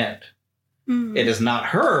until the end. It is not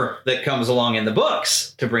her that comes along in the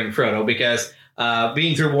books to bring Frodo because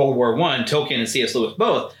being through World War I, Tolkien and C.S. Lewis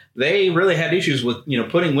both, they really had issues with,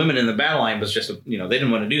 putting women in the battle line was just, they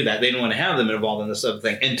didn't want to do that. They didn't want to have them involved in this other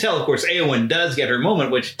thing until, of course, Éowyn does get her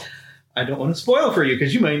moment, which I don't want to spoil for you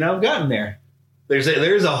because you may not have gotten there. There's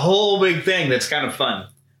a whole big thing that's kind of fun.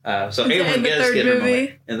 So Éowyn does get her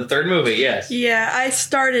moment. In the third movie, yes. Yeah, I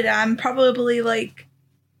started, I'm probably like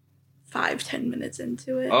 5-10 minutes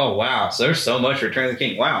into it. Oh, wow. So there's so much Return of the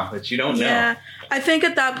King. Wow, that you don't know. Yeah, I think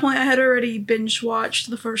at that point I had already binge watched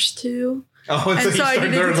the first two. Oh, and so I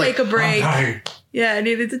needed to take a break. Yeah, I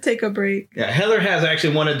needed to take a break. Yeah, Heather has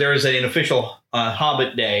actually there's an official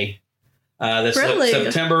Hobbit Day. That's really?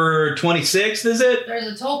 September 26th, is it? There's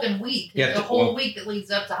a Tolkien week. There's a whole week that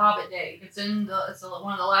leads up to Hobbit Day. It's one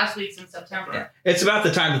of the last weeks in September. Yeah. It's about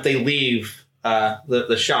the time that they leave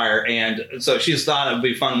the Shire, and so she's thought it would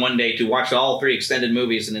be fun one day to watch all 3 extended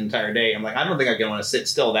movies an entire day. I'm like, I don't think I can want to sit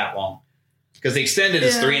still that long because the extended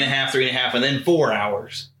is 3.5, and then 4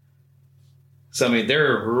 hours. So I mean,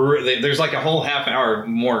 there's like a whole half hour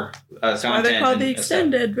more content. Why they call the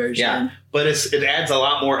extended version? Yeah, but it adds a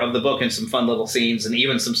lot more of the book and some fun little scenes, and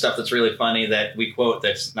even some stuff that's really funny that we quote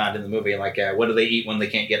that's not in the movie. Like, what do they eat when they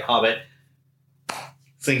can't get Hobbit?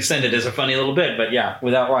 The extended is a funny little bit, but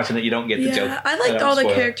without watching it, you don't get the joke. Yeah, I liked all the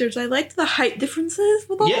characters. I liked the height differences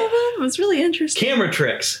with all of them. It was really interesting. Camera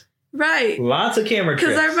tricks, right? Lots of camera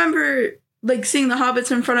tricks. Because I remember seeing the hobbits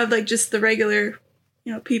in front of just the regular.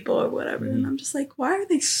 People or whatever. And I'm just like, why are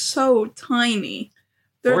they so tiny?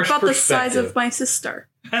 They're about the size of my sister.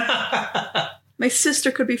 My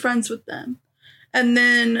sister could be friends with them. And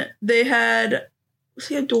then they had, was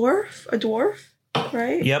he a dwarf? A dwarf,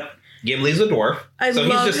 right? Yep. Gimli's a dwarf. He's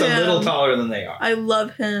just a little taller than they are. I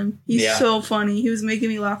love him. He's so funny. He was making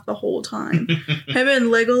me laugh the whole time. Him and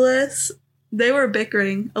Legolas, they were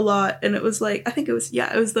bickering a lot. And it was I think it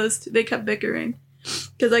was those two. They kept bickering.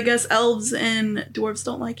 because I guess elves and dwarves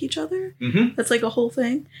don't like each other. Mm-hmm. That's like a whole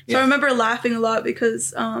thing. So I remember laughing a lot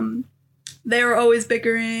because they were always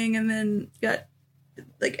bickering, and then got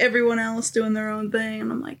like everyone else doing their own thing,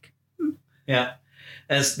 and I'm like, Yeah.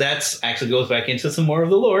 That's actually goes back into some more of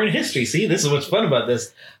the lore and history. See, this is what's fun about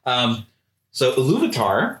this. So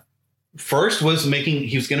Iluvatar first was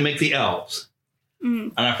he was going to make the elves.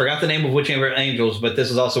 And I forgot the name of which angels, but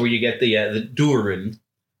this is also where you get the Durin,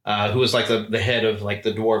 who was like the head of like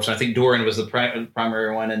the dwarves. And I think Durin was the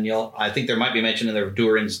primary one, and I think there might be mention of the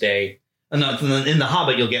Durin's Day. No, in the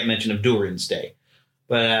Hobbit, you'll get mention of Durin's Day.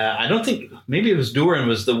 But I don't think, maybe it was Durin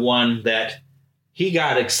was the one that he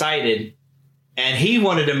got excited, and he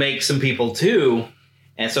wanted to make some people too.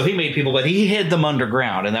 And so he made people, but he hid them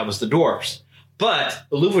underground, and that was the dwarves. But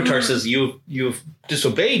Iluvatar says, you've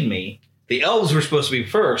disobeyed me. The elves were supposed to be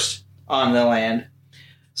first on the land.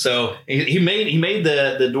 So he made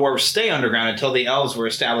the dwarves stay underground until the elves were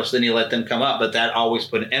established. Then he let them come up, but that always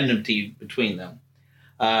put an enmity between them.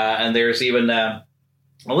 And there's even a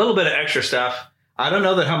little bit of extra stuff. I don't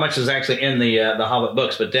know how much is actually in the Hobbit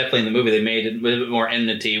books, but definitely in the movie they made a little bit more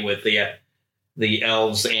enmity with the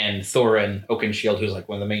elves and Thorin Oakenshield, who's like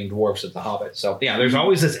one of the main dwarves of the Hobbit. So yeah, there's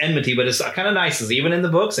always this enmity, but it's kind of nice, even in the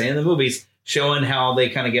books and in the movies, showing how they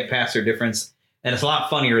kind of get past their difference. And it's a lot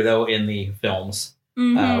funnier though in the films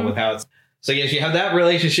with how it's. So yes, you have that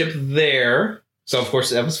relationship there. So of course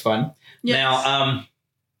that was fun. Yes. Now,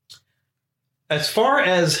 as far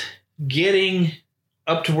as getting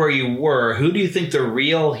up to where you were, who do you think the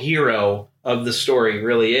real hero of the story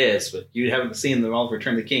really is? But you haven't seen them all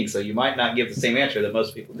Return of the King, so you might not give the same answer that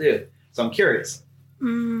most people do. So I'm curious.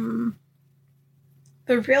 The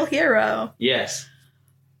real hero? Yes.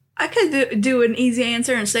 I could do an easy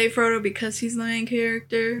answer and say Frodo because he's the main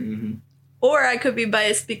character. Or I could be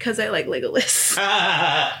biased because I like Legolas.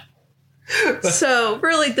 So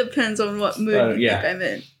really depends on what mood you think I'm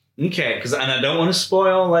in. Okay, and I don't want to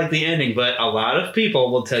spoil like the ending, but a lot of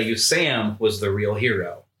people will tell you Sam was the real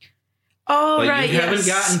hero. Oh, but right, you haven't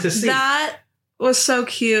gotten to see. That was so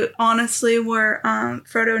cute, honestly, where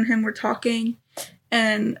Frodo and him were talking,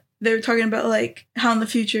 and they were talking about like how in the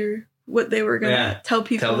future what they were going to tell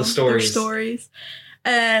people their stories.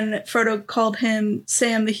 And Frodo called him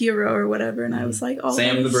Sam the hero or whatever, and I was like, oh,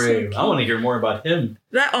 Sam the Brave. So I want to hear more about him.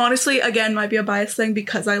 That honestly, again, might be a biased thing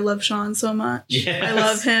because I love Sean so much. Yes. I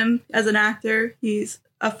love him as an actor. He's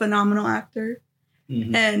a phenomenal actor.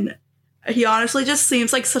 And he honestly just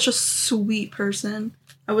seems like such a sweet person.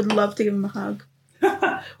 I would love to give him a hug.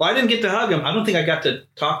 Well, I didn't get to hug him. I don't think I got to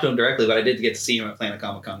talk to him directly, but I did get to see him at Planet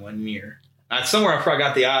Comic Con one year. Somewhere I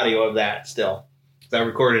got the audio of that still. I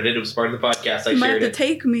recorded it. It was part of the podcast. I shared it. You might have to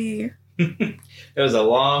take me. It was a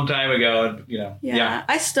long time ago. Yeah,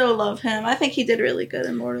 I still love him. I think he did really good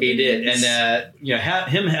in Lord of the Rings. He did. And,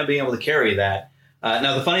 him being able to carry that.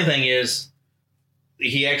 Now, the funny thing is,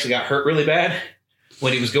 he actually got hurt really bad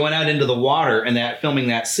when he was going out into the water and filming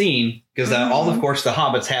that scene. Because of course, the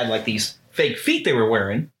hobbits had like these fake feet they were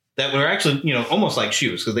wearing that were actually, almost like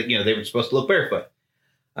shoes. Because, they were supposed to look barefoot.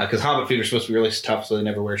 Because hobbit feet are supposed to be really tough, so they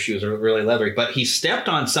never wear shoes. They're really leathery. But he stepped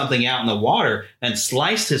on something out in the water and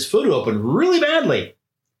sliced his foot open really badly,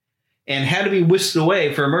 and had to be whisked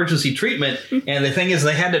away for emergency treatment. And the thing is,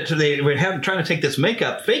 they were trying to take this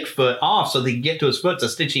fake foot off so they could get to his foot to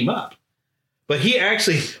stitch him up. But he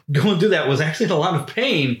actually going through that was actually in a lot of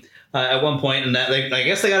pain at one point, and I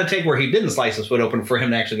guess they got to take where he didn't slice his foot open for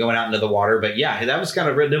him to actually going out into the water. But yeah, that was kind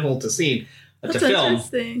of really difficult to see to film.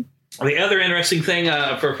 Interesting. The other interesting thing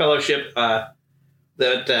for Fellowship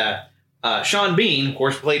that Sean Bean, of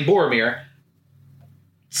course, played Boromir,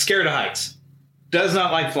 scared of heights, does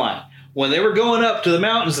not like flying. When they were going up to the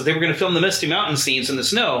mountains that they were going to film the Misty Mountain scenes in the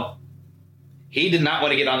snow, he did not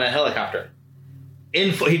want to get on that helicopter.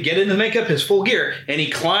 He'd get into makeup, his full gear, and he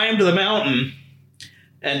climbed the mountain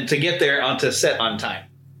and to get there onto set on time.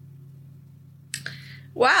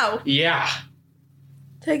 Wow. Yeah.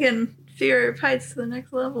 Taking fear of heights to the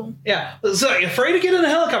next level. Yeah, so afraid to get in a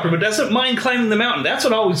helicopter, but doesn't mind climbing the mountain. That's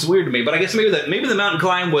what always weird to me. But I guess maybe the mountain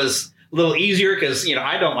climb was a little easier because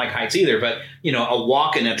I don't like heights either. But a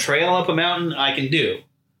walk and a trail up a mountain I can do.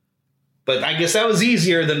 But I guess that was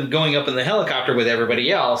easier than going up in the helicopter with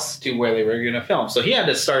everybody else to where they were going to film. So he had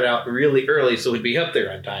to start out really early so he'd be up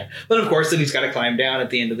there on time. But of course, then he's got to climb down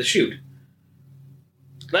at the end of the shoot.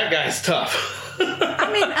 That guy's tough.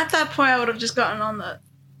 I mean, at that point, I would have just gotten on the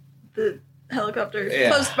helicopter,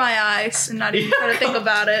 closed my eyes, and not even try to think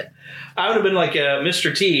about it. I would have been like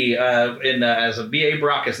Mr. T as a B.A.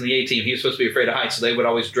 Baracus in the A-Team. He was supposed to be afraid of heights, so they would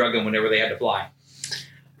always drug him whenever they had to fly.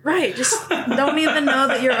 Right, just don't even know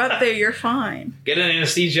that you're up there. You're fine. Get an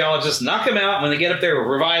anesthesiologist, knock him out. When they get up there,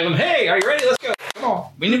 revive him. Hey, are you ready? Let's go. Come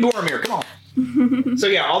on. We need Boromir. Come on. So,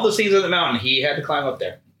 yeah, all those scenes on the mountain, he had to climb up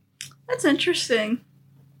there. That's interesting.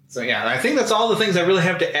 So, yeah, I think that's all the things I really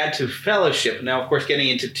have to add to Fellowship. Now, of course, getting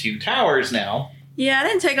into Two Towers now. Yeah, I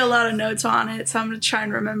didn't take a lot of notes on it, so I'm going to try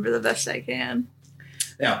and remember the best I can.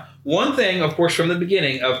 Now, one thing, of course, from the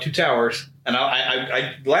beginning of Two Towers, and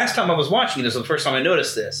I last time I was watching this was the first time I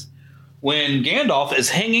noticed this, when Gandalf is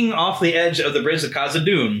hanging off the edge of the bridge of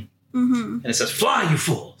Khazad-dûm, and it says, "Fly, you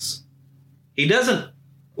fools!" He doesn't,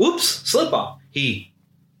 slip off. He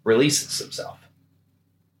releases himself.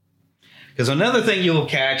 Because another thing you'll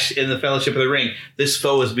catch in the Fellowship of the Ring, this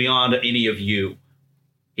foe is beyond any of you.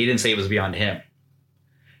 He didn't say it was beyond him.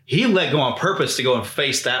 He let go on purpose to go and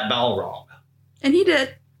face that Balrog. And he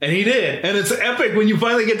did. And he did. And it's epic when you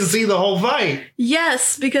finally get to see the whole fight.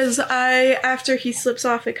 Yes, because after he slips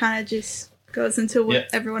off, it kind of just goes into what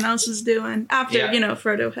everyone else is doing. After,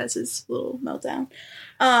 Frodo has his little meltdown.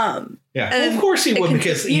 Well, of course he would,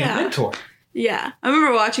 because he's a mentor. Yeah. I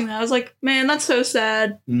remember watching that. I was like, man, that's so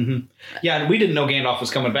sad. Mm-hmm. Yeah, and we didn't know Gandalf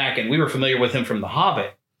was coming back, and we were familiar with him from The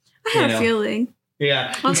Hobbit. I had a feeling.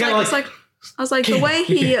 Yeah. I was like, the way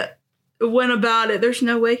he went about it, there's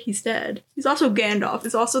no way he's dead. He's also Gandalf.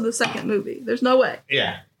 It's also the second movie. There's no way.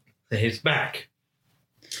 Yeah. He's back.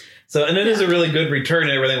 So, and it is a really good return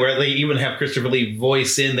and everything, where they even have Christopher Lee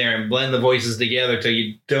voice in there and blend the voices together till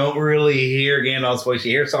you don't really hear Gandalf's voice.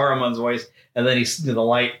 You hear Saruman's voice, and then the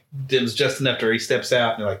light dims just enough to where he steps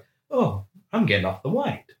out, and you're like, oh, I'm Gandalf the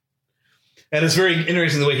White. And it's very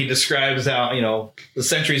interesting the way he describes how, the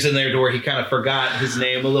sentries in there to where he kind of forgot his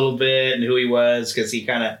name a little bit and who he was, because he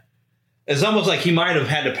kind of, it's almost like he might have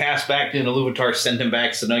had to pass back to Iluvatar, send him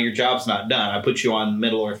back, so no, your job's not done. I put you on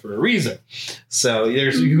Middle-earth for a reason. So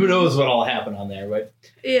who knows what all happened on there. But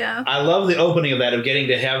yeah, I love the opening of that, of getting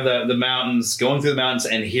to have the mountains, going through the mountains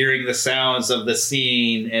and hearing the sounds of the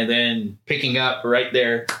scene and then picking up right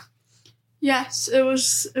there. Yes, it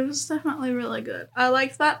was definitely really good. I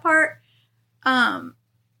liked that part.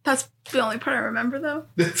 That's the only part I remember, though.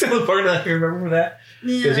 That's the only part I remember from that.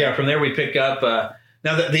 Because, from there we pick up...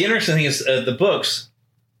 now, the interesting thing is the books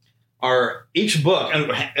are... Each book...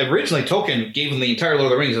 And originally, Tolkien gave them the entire Lord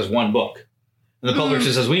of the Rings as one book. And the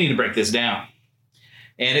publisher says, we need to break this down.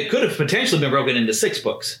 And it could have potentially been broken into 6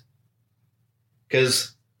 books.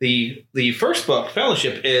 Because the first book,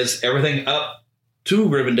 Fellowship, is everything up to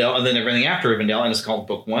Rivendell and then everything after Rivendell. And it's called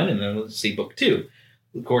Book 1, and then let's see Book 2.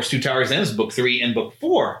 Of course, Two Towers then is Book 3 and Book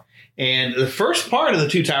 4. And the first part of the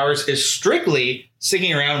Two Towers is strictly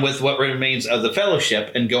sticking around with what remains of the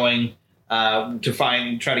Fellowship and going trying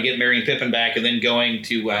to get Merry and Pippin back, and then going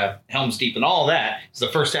to Helm's Deep and all that. It's the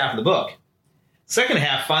first half of the book. Second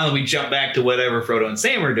half, finally, we jump back to whatever Frodo and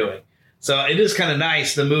Sam are doing. So it is kind of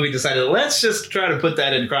nice. The movie decided, let's just try to put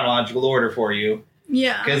that in chronological order for you.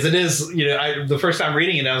 Yeah. Because it is, the first time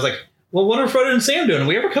reading it, I was like, well, what are Frodo and Sam doing? Did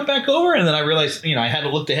we ever come back over? And then I realized, I had to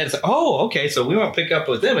look ahead and say, oh, okay, so we won't pick up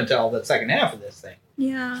with them until the second half of this thing.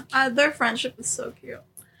 Yeah, their friendship is so cute.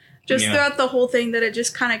 Just throughout the whole thing, that it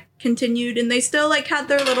just kind of continued, and they still, had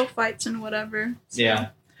their little fights and whatever. So, yeah.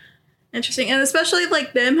 Interesting. And especially,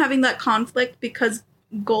 them having that conflict because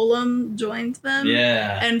Gollum joined them.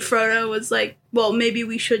 Yeah. And Frodo was like, well, maybe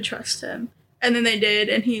we should trust him. And then they did,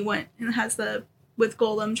 and he went and has with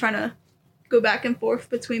Gollum trying to go back and forth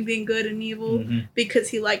between being good and evil because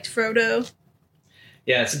he liked Frodo.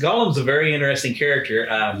 Yeah, Gollum's a very interesting character.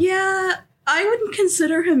 Yeah, I wouldn't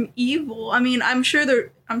consider him evil. I mean, I'm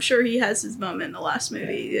sure he has his moment in the last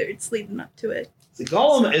movie. It's leading up to it.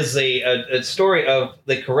 Gollum is a story of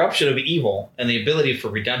the corruption of evil and the ability for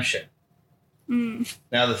redemption.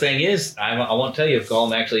 Now, the thing is, I won't tell you if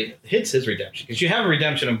Gollum actually hits his redemption, because you have a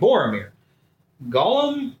redemption in Boromir.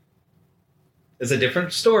 Gollum is a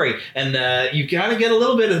different story. And you kind of get a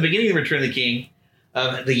little bit at the beginning of Return of the King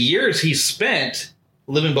of the years he spent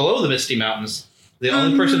living below the Misty Mountains. The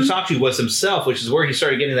only person to talk to was himself, which is where he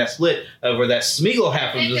started getting that split of where that Smeagol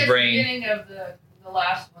half of his brain. The beginning of the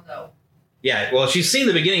last one, though. Yeah, well, she's seen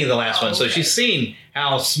the beginning of the last one, so she's seen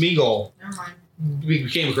how Smeagol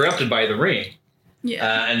became corrupted by the ring.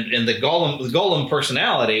 Yeah, and the Gollum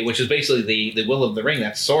personality, which is basically the will of the ring,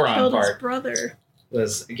 that Sauron killed part. His brother.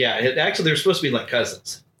 Actually, they're supposed to be like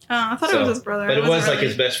cousins. Oh, I thought it was his brother. But it was really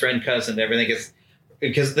his best friend cousin and everything.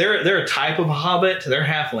 Because they're a type of hobbit. They're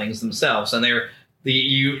halflings themselves, and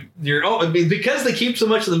because they keep so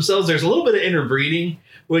much of themselves. There's a little bit of interbreeding,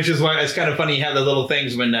 which is why it's kind of funny. You have the little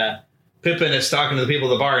things when Pippin is talking to the people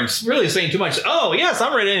at the bar and really saying too much. Oh yes,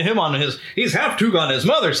 I'm ready to him on he's half Tug on his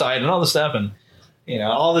mother's side and all this stuff. And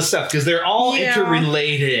all this stuff because they're all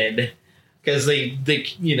interrelated. Because they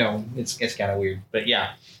it's kind of weird, but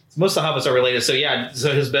yeah, most of the hobbits are related. So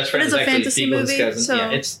so his best friend is actually Smeagol's cousin. So.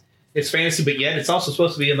 Yeah, it's fantasy, but yet it's also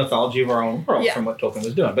supposed to be a mythology of our own world from what Tolkien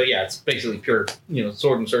was doing. But yeah, it's basically pure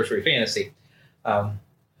sword and sorcery fantasy.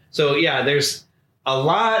 There's a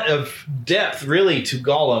lot of depth really to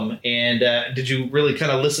Gollum. And did you really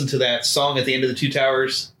kind of listen to that song at the end of the Two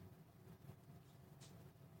Towers?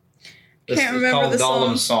 Can't remember the song.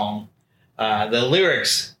 Gollum's song. The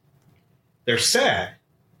lyrics. They're sad,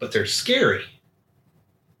 but they're scary.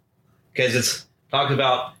 Because it's talking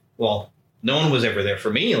about, well, no one was ever there for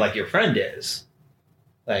me like your friend is.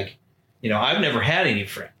 Like, I've never had any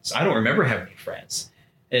friends. I don't remember having any friends.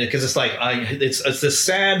 And because it's like, it's this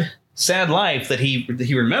sad life that he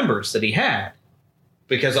remembers that he had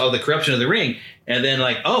because of the corruption of the ring. And then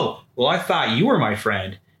like, oh, well, I thought you were my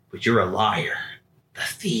friend, but you're a liar. The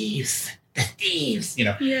thieves.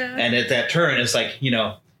 Yeah. And at that turn, it's like,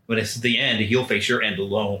 when it's the end, you'll face your end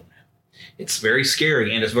alone. It's very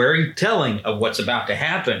scary and it's very telling of what's about to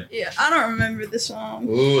happen. Yeah, I don't remember the song.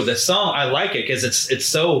 Ooh, the song, I like it because it's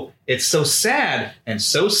so sad and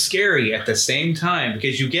so scary at the same time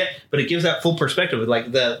because but it gives that full perspective.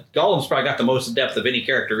 Like the Gollum's probably got the most depth of any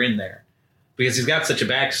character in there because he's got such a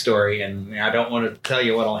backstory, and I don't want to tell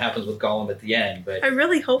you what all happens with Gollum at the end. But I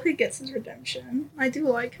really hope he gets his redemption. I do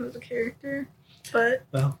like him as a character, but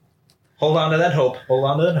hold on to that hope.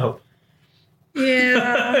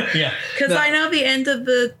 Yeah. Yeah. Because I know the end of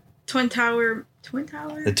the Twin Tower.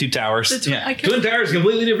 The Two Towers. Twin Towers is a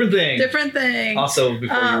completely different thing. Different thing. Also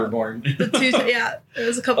before you were born. It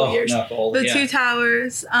was a couple years. The Two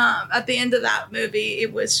Towers. At the end of that movie,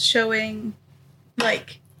 it was showing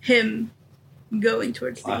like him going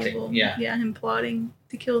towards the evil. Yeah. Yeah, him plotting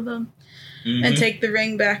to kill them and take the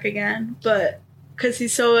ring back again. But because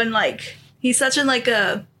he's such in like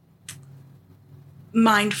a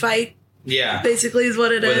mind fight. Yeah. Basically is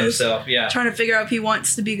what it with is. Himself, yeah. Trying to figure out if he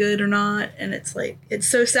wants to be good or not. And it's like, it's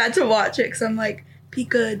so sad to watch it because I'm like, be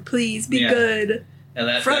good, please, be good. And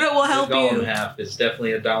Frodo will help you. you. Half is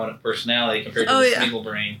definitely a dominant personality compared to the Smeagol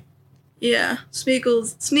brain. Yeah.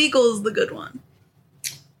 Smeagol's the good one.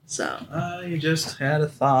 So. I just had a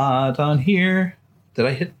thought on here. Did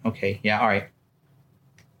I hit? Okay. Yeah. All right.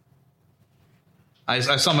 I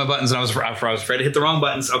saw my buttons and I was afraid to hit the wrong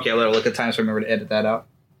buttons. Okay. I'll look at time so I remember to edit that out.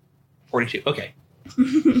 42. Okay.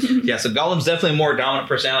 Yeah, so Gollum's definitely a more dominant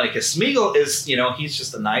personality because Smeagol is, he's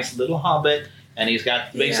just a nice little hobbit and he's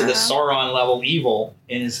got basically this Sauron level evil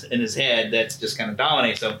in his head that's just kind of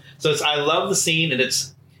dominates. So I love the scene, and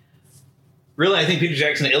it's really, I think Peter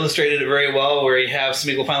Jackson illustrated it very well where you have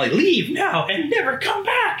Smeagol finally leave now and never come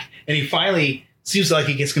back. And he finally seems like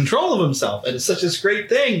he gets control of himself, and it's such a great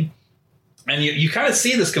thing. And you kind of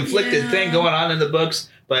see this conflicted thing going on in the books.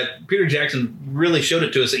 But Peter Jackson really showed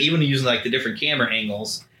it to us, even using like the different camera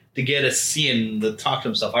angles to get us seeing the talk to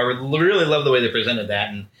himself. I really love the way they presented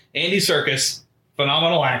that. And Andy Serkis,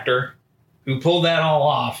 phenomenal actor, who pulled that all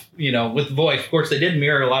off, with voice. Of course, they did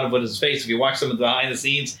mirror a lot of what his face. If you watch some of the behind the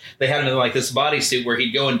scenes, they had him in like this bodysuit where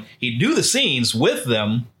he'd go and he'd do the scenes with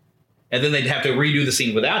them, and then they'd have to redo the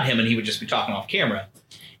scene without him, and he would just be talking off camera.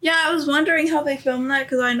 Yeah, I was wondering how they filmed that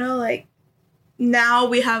because I know like now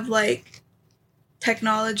we have like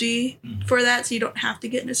technology for that, so you don't have to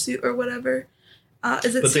get in a suit or whatever.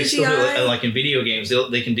 Is it CGI? They still do it, like in video games.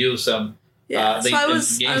 They can do some. They'll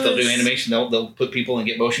do animation. They'll put people and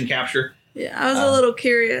get motion capture. Yeah, I was a little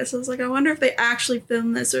curious. I was like, I wonder if they actually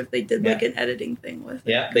filmed this or if they did like an editing thing with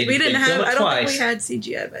it. Yeah, I don't think we had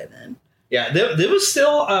CGI by then. Yeah, there was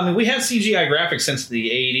still. We had CGI graphics since the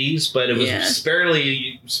 80s, but it was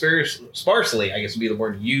sparsely, I guess would be the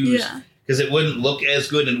word used, because it wouldn't look as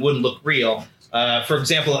good and it wouldn't look real. For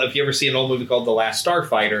example, if you ever see an old movie called The Last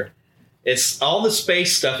Starfighter, it's all the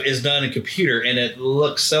space stuff is done in computer, and it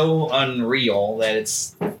looks so unreal that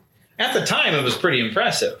it's at the time it was pretty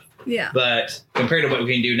impressive. Yeah. But compared to what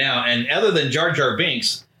we can do now, and other than Jar Jar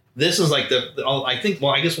Binks, this is like I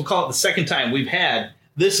guess we'll call it the second time we've had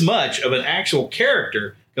this much of an actual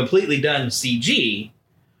character completely done CG.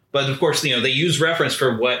 But of course, they use reference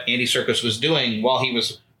for what Andy Serkis was doing while he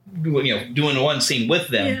was, doing one scene with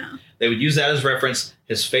them. Yeah. They would use that as reference,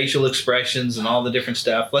 his facial expressions and all the different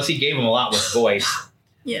stuff. Plus, he gave him a lot with voice.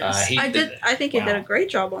 Yes, I think he did a great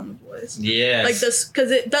job on the voice. Yes. Like this, because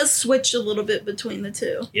it does switch a little bit between the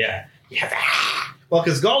two. Yeah. Well,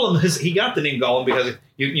 because Gollum, he got the name Gollum because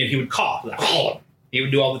he would cough. He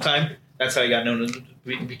would do all the time. That's how he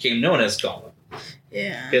became known as Gollum.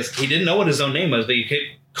 Yeah. Because he didn't know what his own name was, but he kept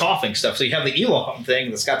coughing stuff. So you have the Elo thing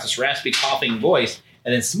that's got this raspy coughing voice.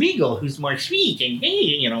 And then Smeagol, who's more sweet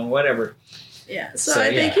and whatever. Yeah, so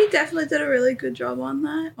I think he definitely did a really good job on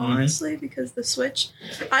that, honestly, because the switch,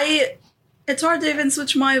 it's hard to even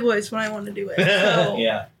switch my voice when I want to do it.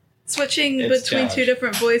 So switching between two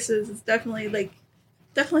different voices is definitely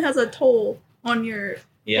has a toll on your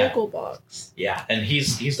vocal box. Yeah, and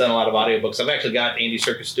he's done a lot of audiobooks. I've actually got Andy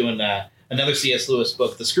Serkis doing another C.S. Lewis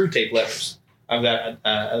book, The Screw Tape Letters. I've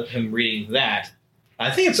got him reading that.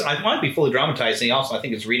 I might be fully dramatized, and I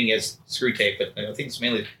think it's reading as Screw Tape, but I think it's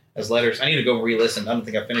mainly as letters. I need to go re-listen. I don't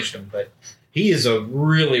think I finished him, but he is a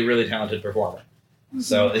really, really talented performer. Mm-hmm.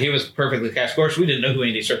 So he was perfectly cast. Of course, we didn't know who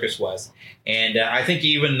Andy Serkis was. And I think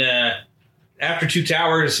even after Two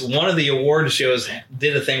Towers, one of the award shows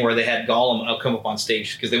did a thing where they had Gollum come up on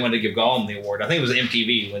stage because they wanted to give Gollum the award. I think it was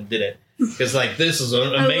MTV when did it. Because this is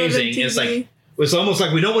amazing. It's it's almost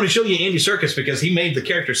like we don't want to show you Andy Serkis because he made the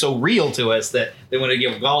character so real to us that they wanted to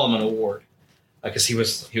give Gollum an award because he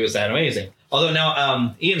was that amazing. Although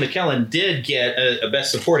now Ian McKellen did get a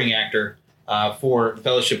Best Supporting Actor for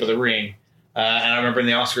Fellowship of the Ring. And I remember in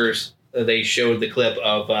the Oscars, they showed the clip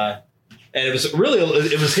of, and it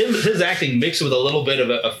was his acting mixed with a little bit of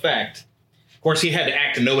effect. Of course, he had to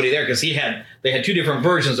act to nobody there because they had two different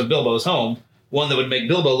versions of Bilbo's home. One that would make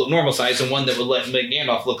Bilbo look normal size and one that would make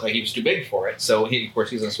Gandalf look like he was too big for it. So, of course,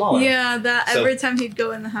 he's a smaller one. Yeah, every time he'd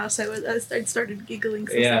go in the house, I started giggling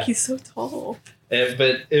because I was like, he's so tall.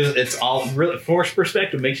 But it's all really forced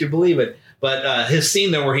perspective, makes you believe it. But his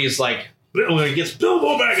scene there where he's like, when he gets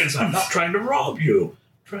Bilbo Baggins, I'm not trying to rob you.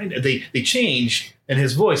 They change in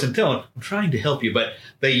his voice and tone, I'm trying to help you. But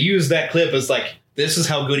they use that clip as this is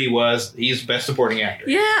how good he was. He's Best Supporting Actor.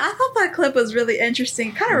 Yeah, I thought that clip was really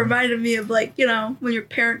interesting. Kind of reminded me of when your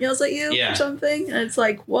parent yells at you or something. And it's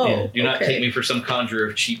like, whoa. Yeah, do not take me for some conjurer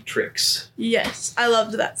of cheap tricks. Yes, I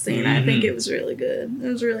loved that scene. I think it was really good. It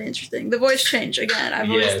was really interesting. The voice change, again, I've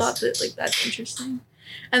always thought that that's interesting.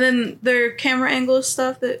 And then their camera angle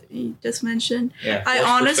stuff that you just mentioned. Yeah, I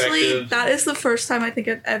honestly, that is the first time I think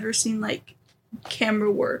I've ever seen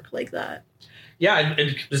camera work like that. Yeah,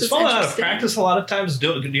 it's fallen out of practice a lot of times.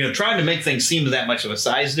 Trying to make things seem that much of a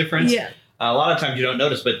size difference. Yeah, a lot of times you don't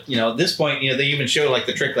notice, but at this point, they even show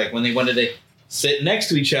the trick, when they wanted to sit next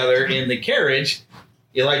to each other in the carriage.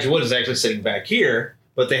 Elijah Wood is actually sitting back here,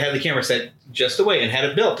 but they had the camera set just away and had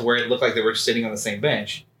it built to where it looked like they were sitting on the same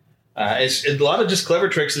bench. It's a lot of just clever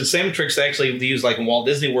tricks. The same tricks they actually use in Walt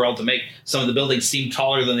Disney World to make some of the buildings seem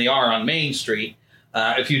taller than they are on Main Street.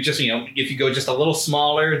 If you just if you go just a little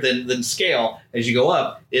smaller than scale as you go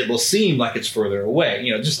up, it will seem like it's further away.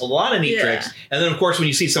 Just a lot of neat tricks. And then of course when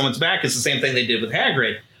you see someone's back, it's the same thing they did with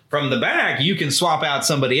Hagrid. From the back, you can swap out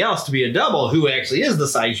somebody else to be a double who actually is the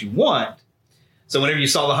size you want. So whenever you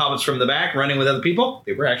saw the hobbits from the back running with other people,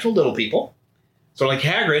 they were actual little people. So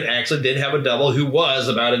Hagrid actually did have a double who was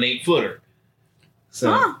about an 8-footer. So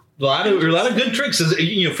a lot of good tricks.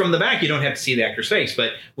 From the back, you don't have to see the actor's face.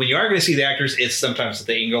 But when you are going to see the actors, it's sometimes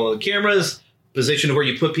the angle of the cameras, position of where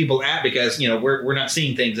you put people at, because, we're not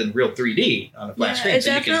seeing things in real 3D on a flat screen. It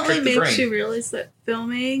definitely makes you realize that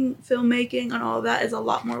filmmaking, and all of that is a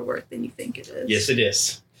lot more work than you think it is. Yes, it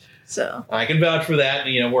is. So I can vouch for that,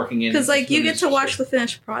 working in... Because, you get to watch the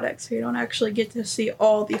finished product, so you don't actually get to see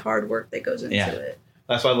all the hard work that goes into it.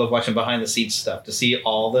 That's why I love watching behind-the-scenes stuff, to see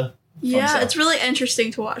all the fun stuff. It's really interesting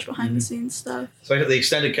to watch behind-the-scenes stuff. So the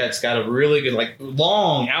extended cut's got a really good,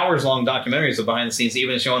 hours-long documentaries of behind-the-scenes,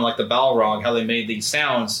 even showing, the Balrog, how they made these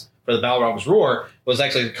sounds for the Balrog's roar, was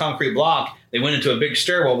actually a concrete block. They went into a big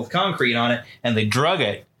stairwell with concrete on it, and they drug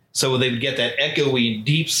it. So they would get that echoey,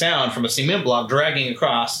 deep sound from a cement block dragging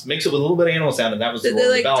across, mix it with a little bit of animal sound, and that was the roar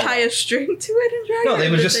of the Balrog. Did they tie a string to it and drag it? No,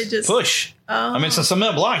 they would just push. Oh. I mean, it's a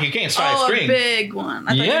cement block. You can't tie a string. A big one.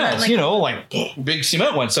 Yes, big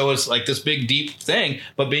cement one. So it's this big, deep thing,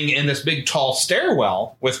 but being in this big, tall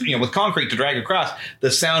stairwell with concrete to drag across,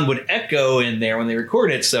 the sound would echo in there when they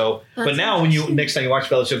record it. So, but now next time you watch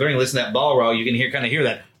Fellowship of the Ring, listen to that Balrog, you can hear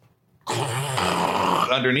that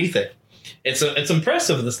underneath it. It's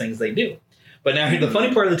impressive, the things they do. But now the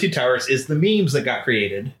funny part of the Two Towers is the memes that got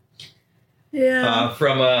created. Yeah.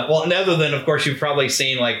 Other than, of course, you've probably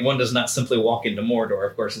seen, one does not simply walk into Mordor,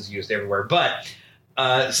 of course, is used everywhere. But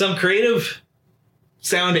some creative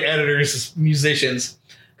sound editors, musicians,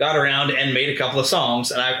 got around and made a couple of songs.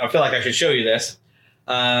 And I feel like I should show you this.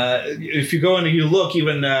 If you go and you look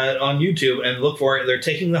even on YouTube and look for it, they're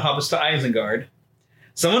taking the hobbits to Isengard.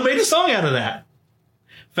 Someone made a song out of that.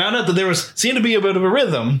 Found out that there seemed to be a bit of a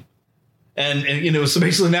rhythm. And so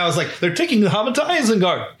basically now it's like they're taking the Hobbit to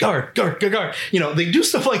Isengard, guard. They do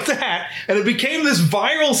stuff like that, and it became this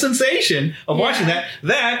viral sensation of watching that.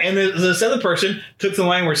 And this other person took the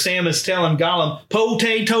line where Sam is telling Gollum,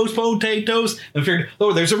 potatoes, and figured,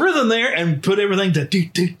 there's a rhythm there, and put everything to do.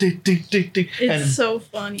 It's so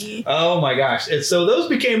funny. Oh my gosh! So those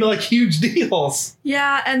became like huge deals.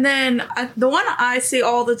 Yeah, and then the one I see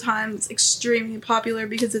all the time is extremely popular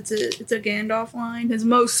because it's a Gandalf line, his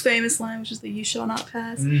most famous line, which is the "You shall not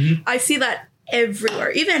pass." Mm-hmm. I see that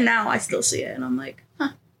everywhere. Even now, I still see it, and I'm like, huh.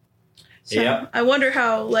 So yeah. I wonder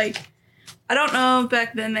how, like, I don't know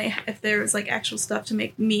back then if there was like actual stuff to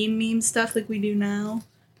make meme stuff like we do now.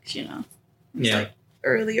 'Cause, it's like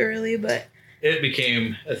early, but it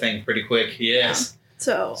became a thing pretty quick. Yes.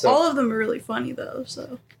 Yeah. So all of them are really funny though.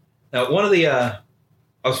 So now one of the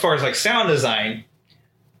as far as like sound design.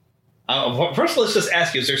 First, let's just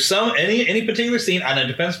ask you: is there any particular scene? And it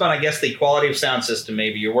depends on, I guess, the quality of sound system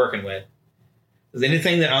maybe you're working with. Is there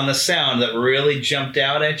anything that on the sound that really jumped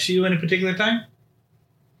out at you in a particular time?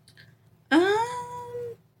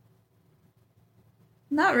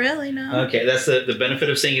 Not really, no. Okay, that's the benefit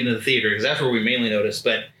of seeing it in the theater, because that's where we mainly notice.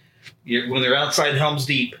 But when they're outside Helm's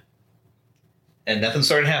Deep, and nothing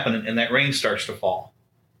started happening, and that rain starts to fall,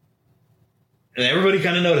 and everybody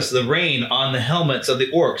kind of noticed the rain on the helmets of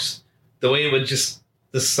the orcs. The way it would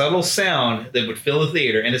the subtle sound that would fill the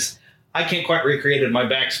theater. And I can't quite recreate it. My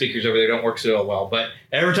back speakers over there don't work so well. But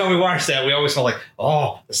every time we watch that, we always feel like,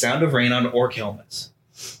 the sound of rain on orc helmets.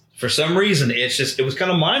 For some reason, it was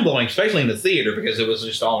kind of mind-blowing, especially in the theater, because it was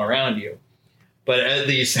just all around you. But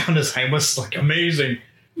the sound design was like amazing.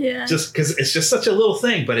 Yeah. Just because it's just such a little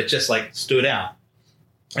thing, but it just like stood out.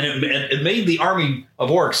 And it made the army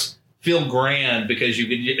of orcs feel grand because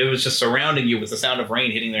it was just surrounding you with the sound of rain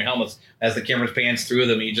hitting their helmets as the camera pans through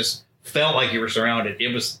them. You just felt like you were surrounded.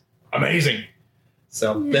 It was amazing.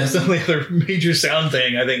 So that's the only other major sound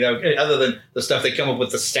thing I think, other than the stuff they come up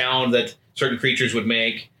with, the sound that certain creatures would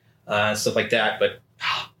make, stuff like that. But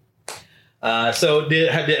so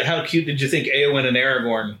how cute did you think Eowyn and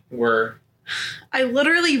Aragorn were? I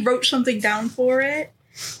literally wrote something down for it.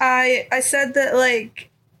 I said that like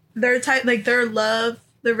their love.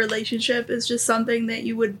 The relationship is just something that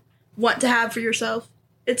you would want to have for yourself.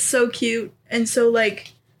 It's so cute and so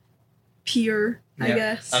like pure, I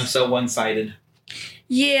guess. I'm so one-sided.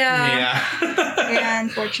 Yeah. Yeah,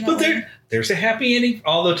 unfortunately. But there's a happy ending.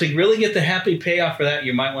 Although to really get the happy payoff for that,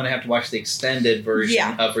 you might want to have to watch the extended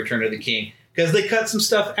version of Return of the King. Because they cut some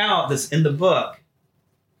stuff out that's in the book.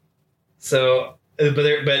 So, but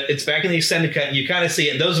it's back in the extended cut, and you kind of see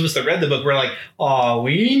it. And those of us that read the book were like, "Oh,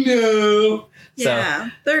 we know." Yeah,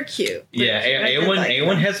 they're cute.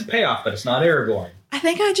 Eowyn has a payoff, but it's not Aragorn. I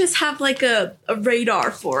think I just have like a radar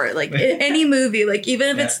for it. Like in any movie, like even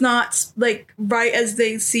if it's not like right as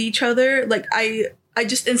they see each other, like I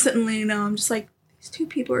just instantly know. I'm just like, these two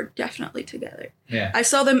people are definitely together. Yeah. I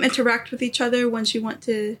saw them interact with each other when she went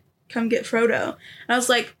to come get Frodo. And I was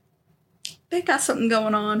like, they got something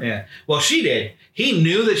going on. Yeah. Well, she did. He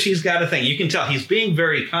knew that she's got a thing. You can tell he's being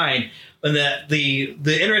very kind. And that the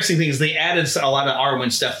interesting thing is they added a lot of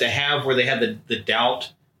Arwen stuff to have where they had the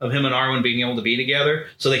doubt of him and Arwen being able to be together,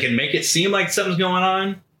 so they can make it seem like something's going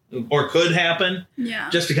on or could happen.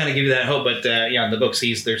 Yeah. Just to kind of give you that hope. But in the books,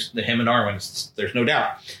 there's him and Arwen. There's no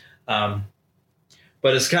doubt.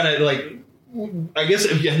 But it's kind of like, I guess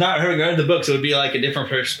if you've not read the books, it would be like a different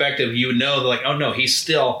perspective. You would know, like, oh no, he's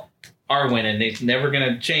still Arwen, and it's never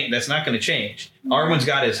going to change. That's not going to change. Mm-hmm. Arwen's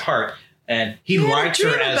got his heart. And he liked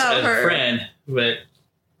her as a friend, but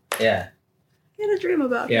yeah. He had a dream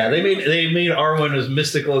about her. Yeah, they made Arwen as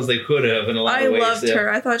mystical as they could have in a lot of ways. I loved her.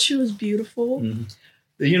 I thought she was beautiful. Mm-hmm.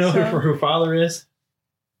 Do you know who her father is?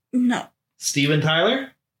 No. Steven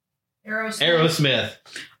Tyler? Aerosmith.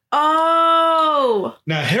 Oh.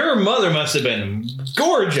 Now, her mother must have been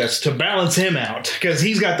gorgeous to balance him out, because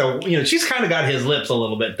he's got she's kind of got his lips a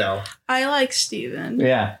little bit, though. I like Steven.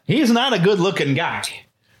 Yeah. He's not a good-looking guy.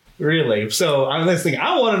 Really. So I'm just thinking,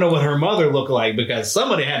 I want to know what her mother looked like, because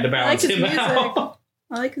somebody had to balance him out.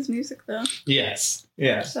 I like his music, though. Yes.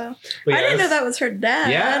 Yeah. So I didn't know that was her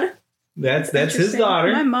dad. Yeah. That's his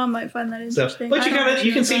daughter. My mom might find that interesting. But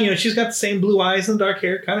you can see, she's got the same blue eyes and dark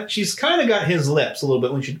hair. She's kind of got his lips a little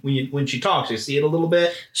bit when she talks. You see it a little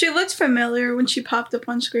bit. She looked familiar when she popped up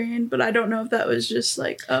on screen, but I don't know if that was just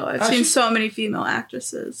like, I've seen so many female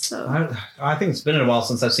actresses. So I think it's been a while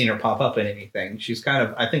since I've seen her pop up in anything. She's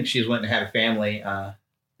I think she's went and had a family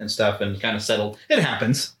and stuff and kind of settled. It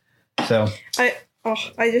happens. So I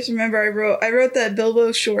just remember I wrote that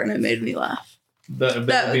Bilbo short and it made me laugh.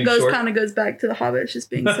 Kind of goes back to the Hobbits just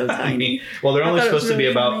being so tiny. Well, they're only supposed to be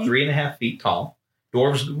about 3.5 feet tall.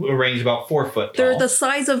 Dwarves range about 4 foot tall. They're the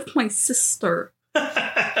size of my sister. My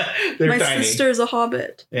tiny. Sister's a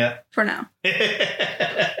hobbit. Yeah. For now.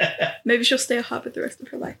 Maybe she'll stay a hobbit the rest of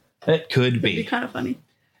her life. It could It'd be kind of funny.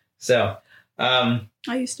 So, I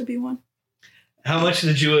used to be one. How much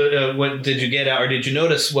did you what did you get out, or did you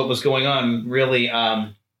notice what was going on? Really,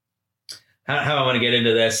 how I want to get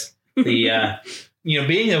into this? The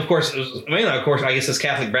being of course, I guess this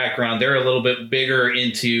Catholic background, they're a little bit bigger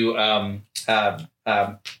into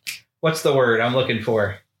what's the word I'm looking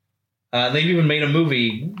for? They've even made a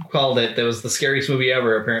movie called it. That was the scariest movie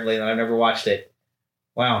ever, apparently, and I've never watched it.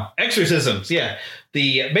 Wow, exorcisms. Yeah,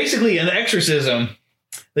 basically an exorcism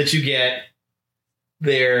that you get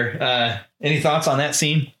there. Any thoughts on that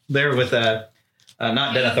scene there with not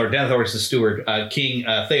Denethor? Denethor is the steward. King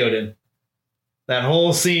Theoden. That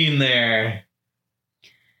whole scene there.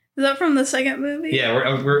 Is that from the second movie?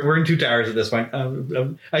 Yeah, we're in Two Towers at this point.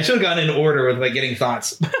 I should have gone in order with getting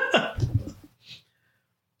thoughts.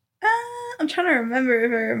 I'm trying to remember if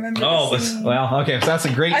I remember. Well, okay, so that's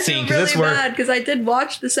a great scene because it's really bad because I did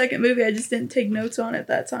watch the second movie. I just didn't take notes on it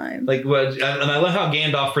that time. And I love how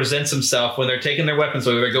Gandalf presents himself when they're taking their weapons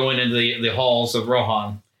away. They're going into the halls of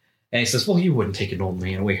Rohan, and he says, "Well, you wouldn't take an old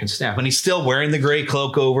man away from staff," and he's still wearing the gray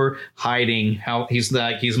cloak over, hiding how he's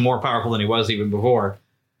more powerful than he was even before.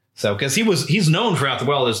 So, because he's known throughout the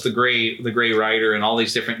world as the Gray Rider and all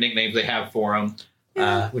these different nicknames they have for him,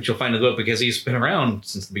 which you'll find in the book because he's been around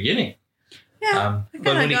since the beginning. Yeah,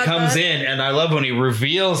 but when he comes in, and I love when he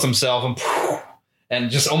reveals himself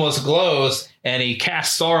and just almost glows, and he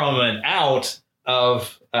casts Saruman out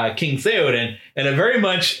of King Theoden in a very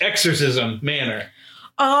much exorcism manner.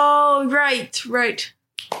 Oh, right.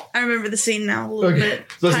 I remember the scene now a little bit.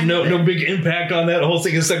 So there's no big impact on that whole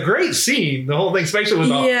thing. It's a great scene, the whole thing, especially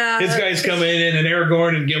with all his guys coming in and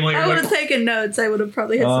Aragorn and Gimli. I would have taken notes. I would have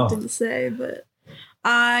probably had something to say, but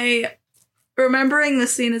remembering the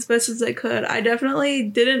scene as best as I could, I definitely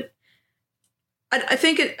didn't. I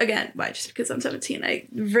think it again, just because I'm 17, I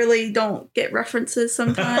really don't get references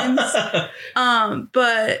sometimes.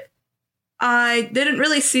 But I didn't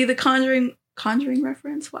really see the Conjuring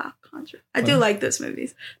reference. Wow, Conjuring! I do like those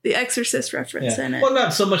movies. The Exorcist reference in it. Well,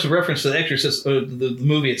 not so much a reference to the Exorcist, the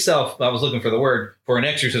movie itself. I was looking for the word for an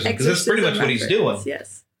exorcism because that's pretty much what he's doing.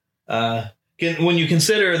 Yes. When you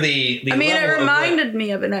consider the it reminded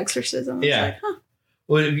me of an exorcism. I was like, huh.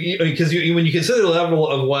 Well, because when you consider the level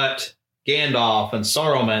of what Gandalf and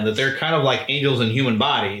Saruman, that they're kind of like angels in human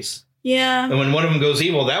bodies. Yeah. And when one of them goes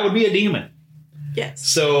evil, that would be a demon. Yes.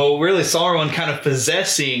 So really, Saruman kind of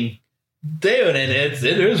possessing Theoden,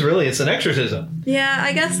 it's an exorcism. Yeah,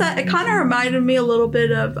 I guess that it kind of reminded me a little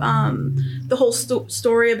bit of the whole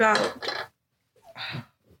story about.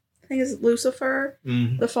 I think it's Lucifer,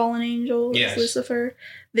 the fallen angel. Yes. Lucifer,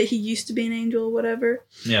 that he used to be an angel or whatever.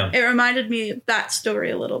 Yeah. It reminded me of that story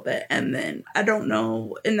a little bit. And then I don't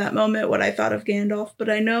know in that moment what I thought of Gandalf, but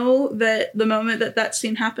I know that the moment that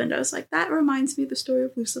scene happened, I was like, that reminds me of the story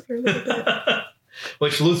of Lucifer a little bit.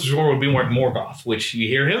 Which Lucifer would be more Morgoth, which you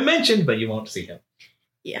hear him mentioned, but you won't see him.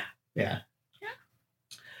 Yeah. Yeah.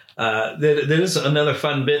 There's another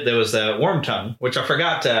fun bit. There was Wormtongue, which I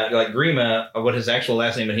forgot Grima, what his actual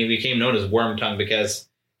last name, and he became known as Wormtongue because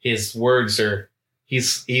his words are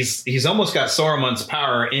he's almost got Saruman's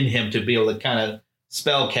power in him to be able to kind of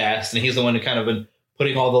spell cast, and he's the one who kind of been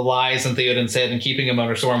putting all the lies in Theoden's head and keeping him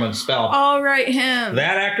under Saruman's spell. All right, him.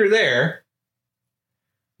 That actor there.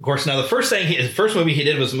 Of course, now the first movie he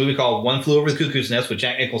did was a movie called One Flew Over the Cuckoo's Nest with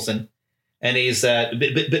Jack Nicholson. And he's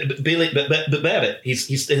Billy Babbitt.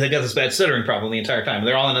 He's got this bad stuttering problem the entire time.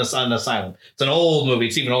 They're all in an asylum. It's an old movie.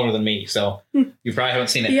 It's even older than me, so you probably haven't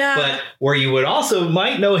seen it. Yeah. But where you would also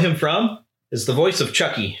might know him from is the voice of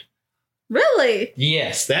Chucky. Really?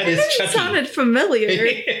 Yes, that is Chucky. Sounded familiar.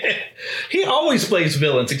 He always plays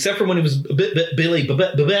villains, except for when he was Billy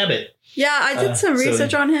Babbitt. Yeah, I did some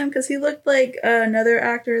research on him because he looked like another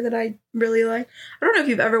actor that I really like. I don't know if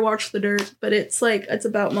you've ever watched The Dirt, but it's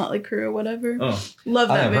about Motley Crue or whatever. Oh, love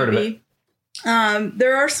that movie. Heard of it.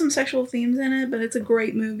 There are some sexual themes in it, but it's a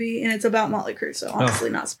great movie and it's about Motley Crue, so honestly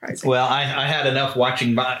not surprising. Well, I had enough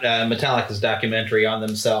watching Metallica's documentary on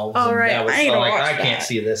themselves. Oh, right. I can't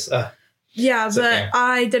see this. Yeah, but okay.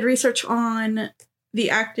 I did research on the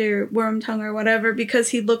actor Wormtongue or whatever because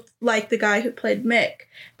he looked like the guy who played Mick.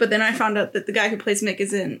 But then I found out that the guy who plays Mick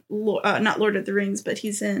is in not Lord of the Rings, but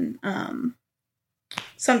he's in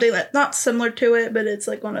something that's not similar to it, but it's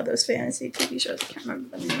like one of those fantasy TV shows. I can't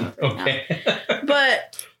remember the name of it now.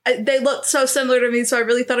 But they looked so similar to me, so I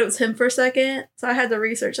really thought it was him for a second. So I had to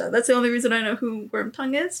research that. That's the only reason I know who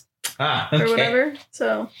Wormtongue is. Or whatever.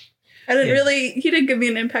 So I didn't really, he didn't give me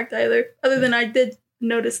an impact either. Other than I did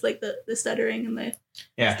notice like the stuttering and the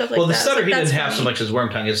stuff like that. Well, the stutter so he didn't have so much as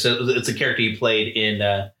Wormtongue. It's a character he played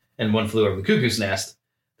in One Flew Over the Cuckoo's Nest.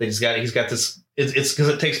 That he's got this. It's because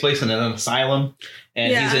it takes place in an asylum,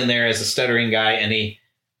 and he's in there as a stuttering guy, and he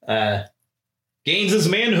gains his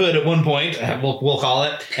manhood at one point. We'll call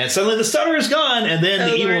it, and suddenly the stutter is gone, and then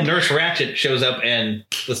the evil Nurse Ratched shows up, and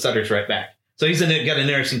the stutter's right back. So he's got an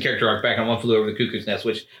interesting character arc back on One Flew Over the Cuckoo's Nest,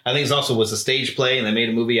 which I think also was a stage play, and they made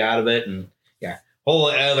a movie out of it, and whole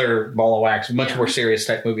other ball of wax, much more serious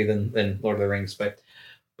type movie than Lord of the Rings, but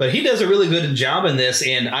he does a really good job in this,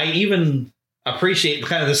 and I even appreciate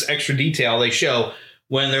kind of this extra detail they show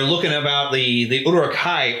when they're looking about the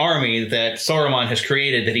Uruk-hai army that Saruman has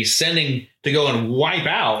created that he's sending to go and wipe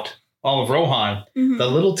out all of Rohan. Mm-hmm. The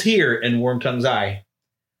little tear in Wormtongue's eye,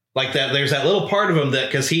 like that. There's that little part of him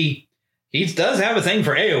that because he does have a thing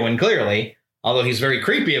for Eowyn clearly, although he's very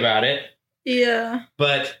creepy about it. Yeah,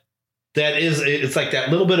 but it's like that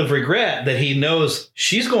little bit of regret that he knows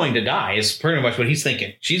she's going to die is pretty much what he's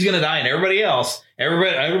thinking. She's going to die, and everybody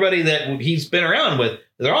that he's been around with,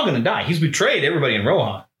 they're all going to die. He's betrayed everybody in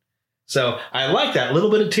Rohan. So I like that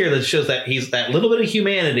little bit of tear that shows that he's that little bit of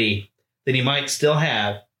humanity that he might still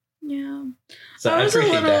have. Yeah. So I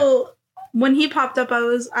appreciate that. When he popped up,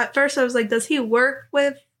 at first I was like, does he work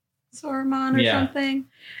with Saruman or something?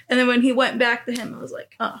 And then when he went back to him, I was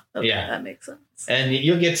like, oh, okay, that makes sense. And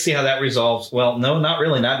you'll get to see how that resolves. Well, no, not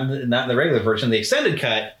really. Not in the regular version. The extended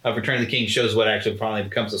cut of Return of the King shows what actually finally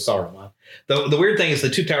becomes of Saruman. The weird thing is the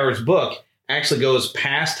Two Towers book actually goes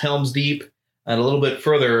past Helm's Deep and a little bit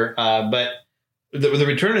further. But the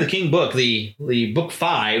Return of the King book, the book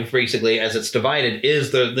 5, basically, as it's divided,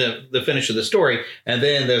 is the finish of the story. And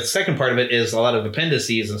then the second part of it is a lot of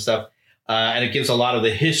appendices and stuff. And it gives a lot of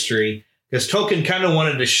the history. Because Tolkien kind of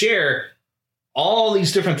wanted to share all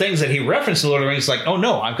these different things that he referenced in Lord of the Rings, like, oh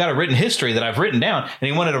no, I've got a written history that I've written down. And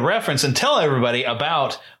he wanted to reference and tell everybody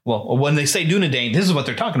about, well, when they say Dunedain, this is what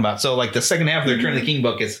they're talking about. So like the second half of the Return of the King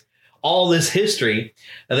book is all this history.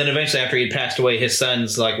 And then eventually after he'd passed away, his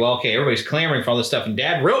son's like, well, okay, everybody's clamoring for all this stuff. And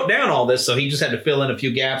Dad wrote down all this. So he just had to fill in a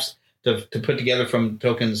few gaps to put together from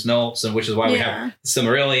Tolkien's notes, and which is why we have the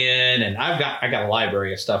Silmarillion. And I got a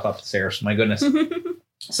library of stuff upstairs. My goodness.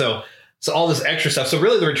 So all this extra stuff. So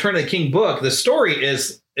really the Return of the King book, the story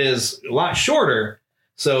is a lot shorter.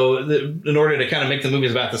 So in order to kind of make the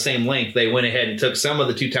movies about the same length, they went ahead and took some of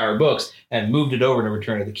the Two Tower books and moved it over to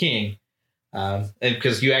Return of the King. And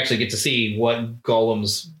because you actually get to see what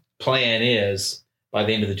Gollum's plan is by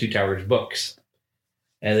the end of the Two Towers books.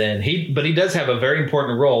 And then he does have a very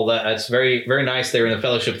important role that's very, very nice there in the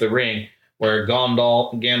Fellowship of the Ring, where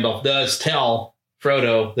Gandalf does tell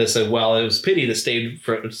Frodo that said, well, it was pity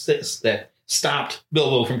that stopped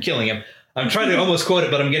Bilbo from killing him. I'm trying to almost quote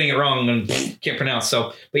it, but I'm getting it wrong and can't pronounce.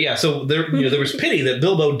 So there was pity that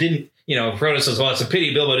Bilbo didn't, Frodo says, well, it's a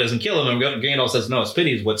pity Bilbo doesn't kill him. And Gandalf says, no, it's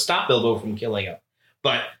pity is what stopped Bilbo from killing him.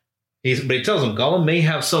 But he tells him, Gollum may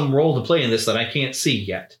have some role to play in this that I can't see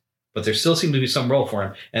yet, but there still seems to be some role for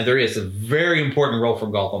him. And there is a very important role for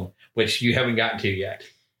Gollum, which you haven't gotten to yet.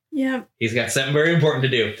 Yeah. He's got something very important to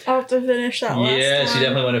do. I'll have to finish that last Yes, you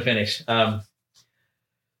definitely want to finish.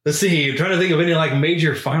 Let's see. I'm trying to think of any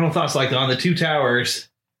major final thoughts on the Two Towers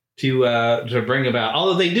to bring about.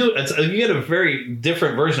 Although they do, you get a very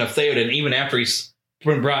different version of Theoden even after he's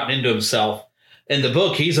been brought into himself. In the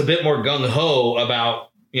book, he's a bit more gung-ho about,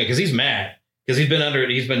 because he's mad. Because he's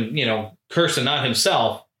been cursed and not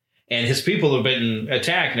himself. And his people have been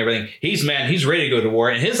attacked and everything. He's mad. He's ready to go to war.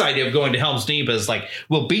 And his idea of going to Helm's Deep is like,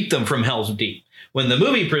 we'll beat them from Helm's Deep. When the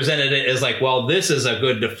movie presented it as like, well, this is a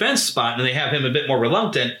good defense spot. And they have him a bit more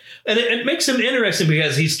reluctant. And it makes him interesting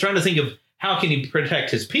because he's trying to think of how can he protect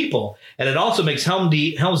his people. And it also makes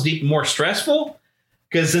Helm's Deep more stressful.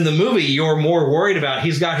 Because in the movie, you're more worried about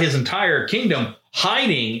he's got his entire kingdom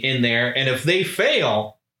hiding in there. And if they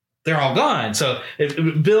fail, they're all gone. So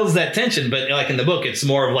it builds that tension. But like in the book, it's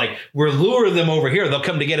more of like, we're luring them over here. They'll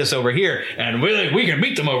come to get us over here. And we can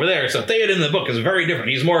beat them over there. So Theoden in the book is very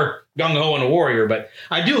different. He's more gung-ho and a warrior. But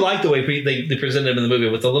I do like the way they present him in the movie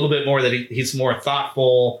with a little bit more that he's more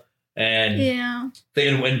thoughtful and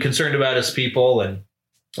concerned about his people.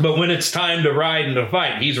 But when it's time to ride and to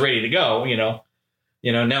fight, he's ready to go,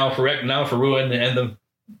 now for Ruin and the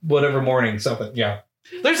whatever morning, something. Yeah.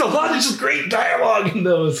 There's a lot of just great dialogue in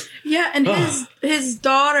those. Yeah, and his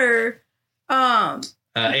daughter,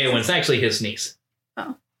 Eowyn's actually his niece.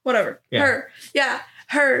 Oh. whatever. Yeah.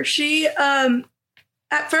 Her. She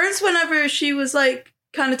at first, whenever she was like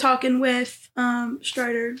kind of talking with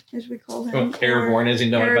Strider, as we call him, Aragorn, as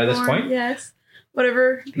you know it by this point. Yes,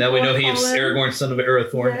 whatever. Now we know he is Aragorn, son of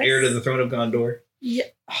Arathorn, heir to the throne of Gondor. Yeah,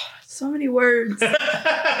 so many words.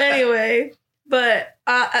 Anyway, but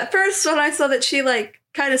at first, when I saw that she like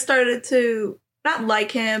kind of started to not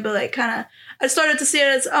like him, but like kind of, I started to see it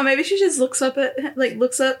as, oh, maybe she just looks up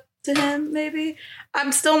to him. Maybe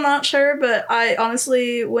I'm still not sure, but I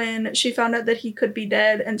honestly, when she found out that he could be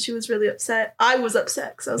dead and she was really upset, I was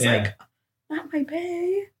upset because I was like, not my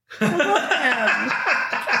bae. I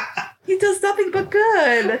love him. He does nothing but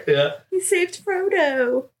good. Yeah, he saved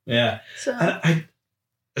Frodo. Yeah. So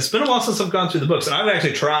it's been a while since I've gone through the books, and I've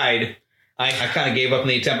actually tried. I kind of gave up in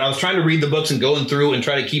the attempt. I was trying to read the books and going through and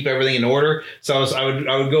try to keep everything in order. So I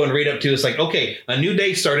would go and read up to, it's like, okay, a new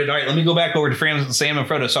day started. All right, let me go back over to Sam and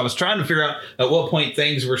Frodo. So I was trying to figure out at what point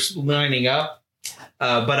things were lining up.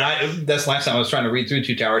 But that's the last time I was trying to read through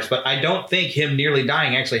Two Towers. But I don't think him nearly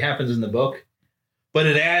dying actually happens in the book. But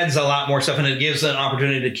it adds a lot more stuff, and it gives an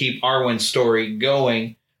opportunity to keep Arwen's story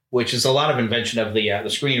going, which is a lot of invention of the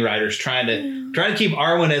screenwriters trying to keep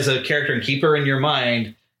Arwen as a character and keep her in your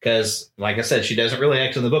mind. Because, like I said, she doesn't really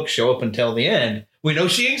act in the book, show up until the end. We know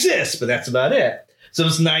she exists, but that's about it. So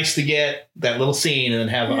it's nice to get that little scene and then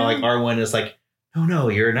have like Arwen is like, oh no,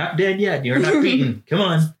 you're not dead yet. You're not beaten. Come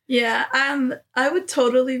on. Yeah, I would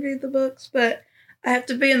totally read the books, but I have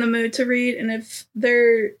to be in the mood to read. And if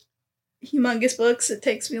they're humongous books, it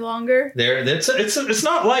takes me longer. It's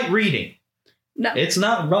not like reading. No, it's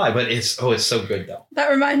not right, but it's so good though. That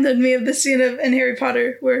reminded me of the scene in Harry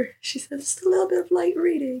Potter where she says, "Just a little bit of light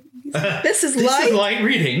reading." Like, this is light. This is light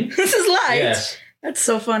reading. This is light. Yes, that's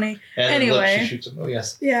so funny. And anyway, look, she shoots him. Oh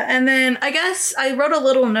yes. Yeah, and then I guess I wrote a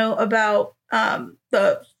little note about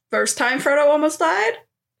the first time Frodo almost died.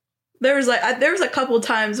 There was a couple of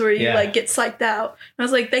times where you like get psyched out. And I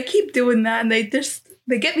was like, they keep doing that, and they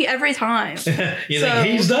get me every time. You think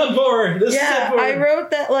he's done for? This is done for. I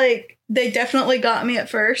wrote that like. They definitely got me at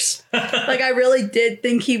first. Like, I really did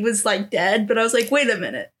think he was, like, dead. But I was like, wait a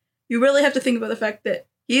minute. You really have to think about the fact that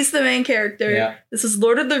he's the main character. Yeah. This is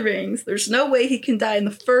Lord of the Rings. There's no way he can die in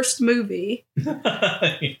the first movie.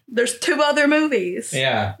 There's 2 other movies.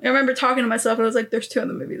 Yeah. I remember talking to myself, and I was like, there's 2 in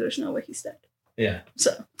the movie. There's no way he's dead. Yeah.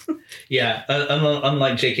 So. Yeah.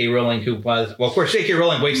 Unlike J.K. Rowling, who was... Well, of course, J.K.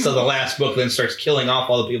 Rowling waits till the last book, then starts killing off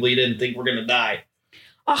all the people he didn't think were going to die.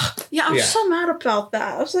 Oh, yeah, I'm so mad about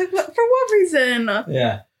that. I was like, what, for what reason?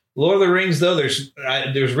 Yeah. Lord of the Rings, though, there's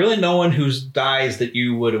really no one who dies that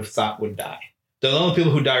you would have thought would die. The only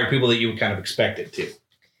people who die are people that you would kind of expected to.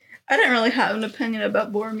 I didn't really have an opinion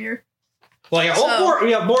about Boromir. Well, yeah,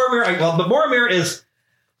 Boromir. Well, but Boromir is...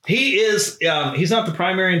 he's not the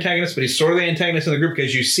primary antagonist, but he's sort of the antagonist in the group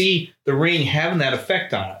because you see the ring having that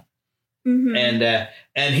effect on him. Mm-hmm.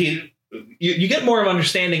 And he... You get more of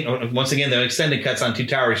understanding. Once again, the extended cuts on Two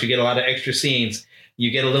Towers, you get a lot of extra scenes.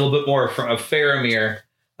 You get a little bit more of Faramir,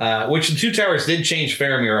 which the Two Towers did change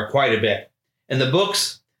Faramir quite a bit. In the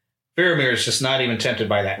books, Faramir is just not even tempted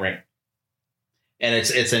by that ring. And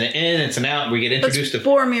it's an in, it's an out. We get introduced to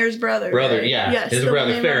Boromir's brother. Right? Yeah, yes, his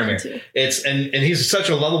brother Faramir. And he's such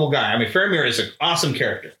a lovable guy. I mean, Faramir is an awesome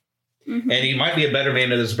character. Mm-hmm. And he might be a better man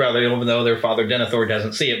than his brother, even though their father Denethor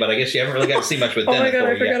doesn't see it. But I guess you haven't really got to see much with Denethor. Oh my god,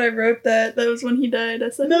 I forgot I wrote that. That was when he died. I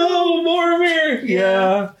said, no, Boromir.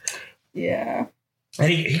 Yeah. And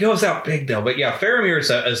he goes out big though. But yeah, Faramir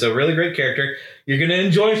is a really great character. You're going to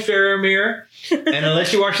enjoy Faramir, and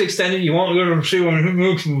unless you watch the extended, you won't go to see when he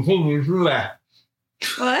moves.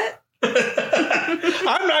 What?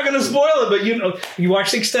 I'm not going to spoil it, but you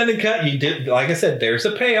watch the extended cut. You did, like I said, there's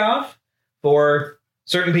a payoff for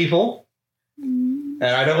certain people, and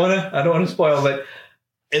I don't want to spoil, but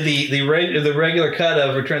the regular cut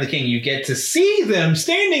of Return of the King, you get to see them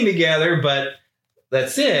standing together, but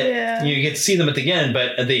that's it. Yeah. You get to see them at the end,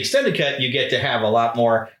 but the extended cut, you get to have a lot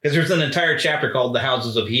more, because there's an entire chapter called "The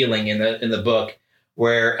Houses of Healing" in the book,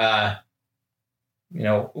 where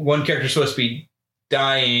one character's supposed to be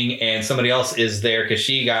dying, and somebody else is there because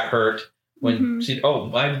she got hurt when she.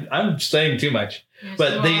 Oh, I'm saying too much, yes,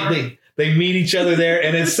 but they meet each other there,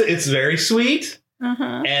 and it's very sweet.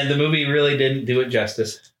 And the movie really didn't do it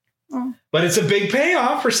justice. Oh. But it's a big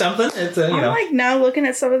payoff for something. It's I'm like now looking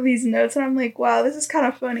at some of these notes, and I'm like, wow, this is kind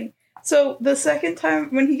of funny. So the second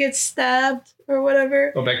time when he gets stabbed or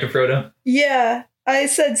whatever. Go back to Frodo. Yeah, I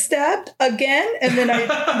said stabbed again, and then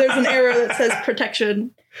there's an arrow that says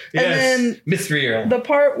protection. Yes, and then mystery arrow. The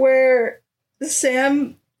part where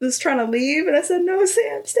Sam was trying to leave, and I said, no,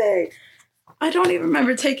 Sam, stay. I don't even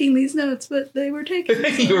remember taking these notes, but they were taken.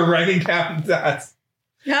 You were writing down dots.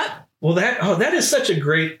 Yeah. Well, that is such a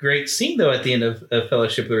great scene, though, at the end of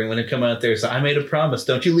Fellowship of the Ring, when they come out there. So I made a promise.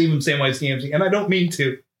 Don't you leave him Samwise Gamgee. And I don't mean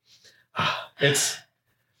to. It's...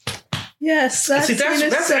 Yes. That's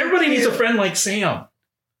so everybody cute. needs a friend like Sam.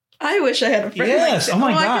 I wish I had a friend like Sam. Oh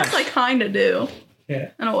my gosh. I guess I kind of do.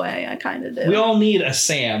 Yeah. In a way, I kind of do. We all need a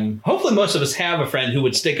Sam. Hopefully most of us have a friend who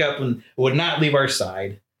would stick up and would not leave our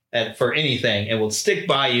side for anything and will stick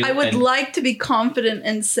by you. I would like to be confident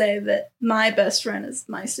and say that my best friend is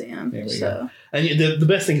my Sam. There we go. And the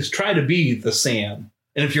best thing is try to be the Sam.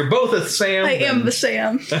 And if you're both a Sam... I am the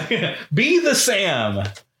Sam. Be the Sam.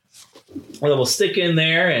 Well, we'll stick in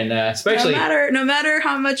there, and especially... No matter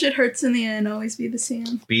how much it hurts in the end, always be the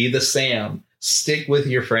Sam. Be the Sam. Stick with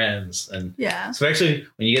your friends. And especially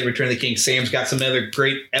when you get Return of the King, Sam's got some other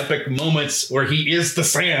great epic moments where he is the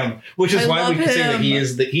Sam, which is why we can say that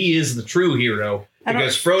he is the true hero.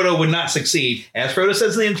 Because Frodo would not succeed. As Frodo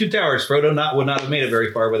says in the Two Towers, Frodo would not have made it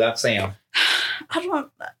very far without Sam.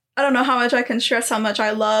 I don't know how much I can stress how much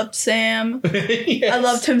I loved Sam. Yes. I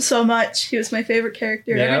loved him so much. He was my favorite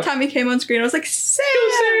character. Yep. Every time he came on screen, I was like,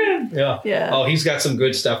 Sam! Yeah. Oh, he's got some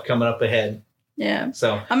good stuff coming up ahead. Yeah.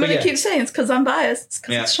 So I'm going to keep saying it's because I'm biased. It's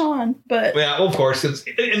because it's Sean. But yeah, well, of course.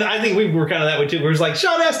 And I think we were kind of that way too. We were like,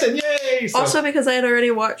 Sean Astin, yay! So. Also because I had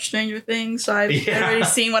already watched Stranger Things, so I've already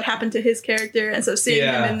seen what happened to his character. And so seeing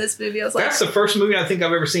him in this movie, I was like... That's the first movie I think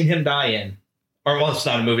I've ever seen him die in. Or, well, it's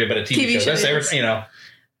not a movie, but a TV show. That's everything, you know.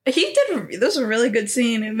 He did. This was a really good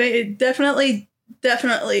scene. It definitely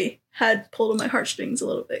had pulled on my heartstrings a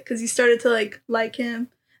little bit because you started to like him,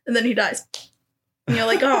 and then he dies, and you're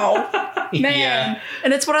like, oh man. Yeah.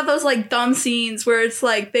 And it's one of those like dumb scenes where it's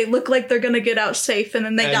like they look like they're gonna get out safe, and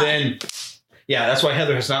then they die. That's why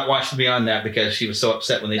Heather has not watched Beyond that because she was so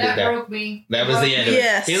upset when they did that. That broke me. That was the end of it.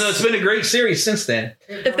 Yes. Even though it's been a great series since then.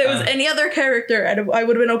 If there was any other character, I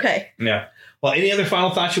would have been okay. Yeah. Well, any other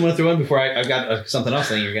final thoughts you want to throw in before I've got something else I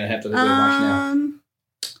think you're going to have to go watch now?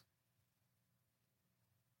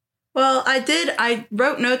 Well, I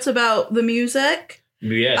wrote notes about the music.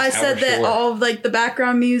 Yes, I said that all of the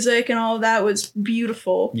background music and all of that was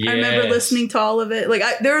beautiful. Yes. I remember listening to all of it.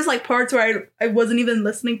 There was parts where I wasn't even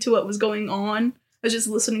listening to what was going on. I was just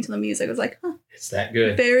listening to the music. I was like, huh. It's that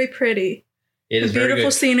good. Very pretty. It is beautiful very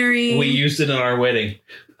good. Scenery. We used it in our wedding.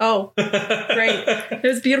 Oh, great. It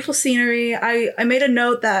was beautiful scenery. I made a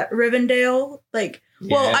note that Rivendell,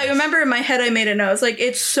 well, I remember in my head I made a note. I was like,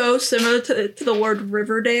 it's so similar to the word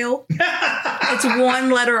Riverdale. It's one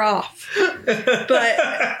letter off. But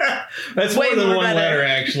that's more than one letter,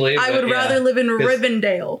 actually. I would rather live in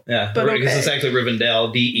Rivendell. Yeah, but because it's actually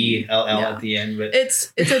Rivendell, Dell at the end. But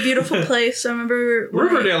it's a beautiful place. I remember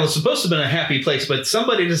Riverdale is supposed to have been a happy place, but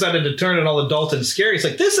somebody decided to turn it all adult and scary. It's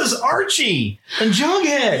like, this is Archie and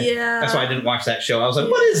Jughead. Yeah, that's why I didn't watch that show. I was like,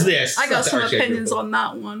 what is this? I got some opinions on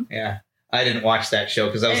that one. Yeah. I didn't watch that show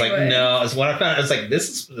because I was like, no. When I found out, I was like,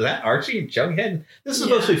 is that Archie and Jughead? This is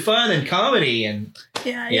supposed to be fun and comedy and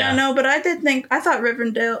no. But I thought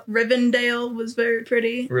Rivendell was very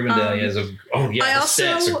pretty. Rivendell, the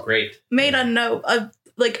sets are great. Made a note of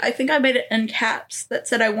I think I made it in caps that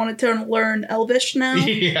said I wanted to learn Elvish now.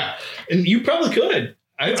 Yeah, and you probably could.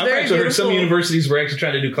 I've actually heard some universities were actually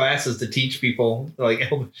trying to do classes to teach people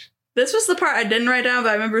Elvish. This was the part I didn't write down,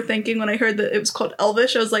 but I remember thinking when I heard that it was called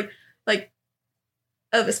Elvish, I was like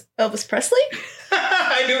Elvis Presley?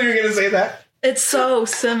 I knew you were going to say that. It's so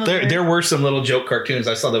similar. There were some little joke cartoons.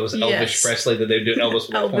 I saw that was Elvis Presley that they do Elvis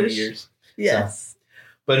for 20 years. Yes. So.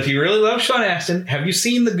 But if you really love Sean Astin, have you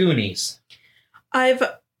seen The Goonies? I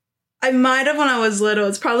might have when I was little.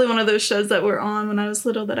 It's probably one of those shows that were on when I was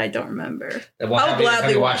little that I don't remember. I'll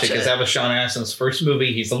gladly watch it because that was Sean Astin's first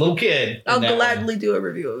movie. He's a little kid. I'll gladly do a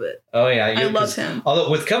review of it. Oh yeah, I love him.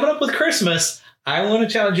 Although coming up with Christmas, I want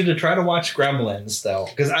to challenge you to try to watch Gremlins though,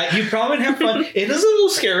 because you probably have fun. It is a little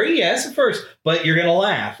scary, yes, at first, but you're gonna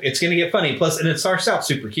laugh. It's gonna get funny. Plus, and it starts out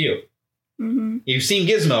super cute. Mm-hmm. You've seen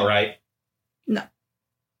Gizmo, right? No.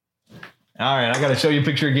 All right, I got to show you a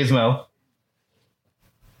picture of Gizmo.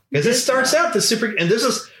 Because it starts out and this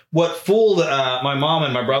is what fooled my mom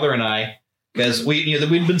and my brother and I, because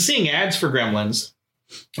we'd been seeing ads for Gremlins,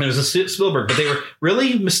 and it was a Spielberg, but they were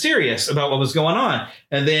really mysterious about what was going on.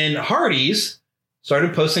 And then Hardee's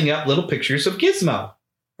started posting up little pictures of Gizmo.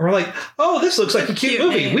 And we're like, oh, this looks like a cute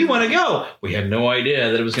movie. Man. We want to go. We had no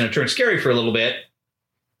idea that it was going to turn scary for a little bit.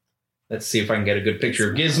 Let's see if I can get a good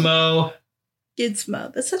picture of Gizmo.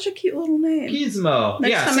 Gizmo. That's such a cute little name. Gizmo.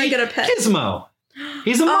 Next time I get a pet. Gizmo.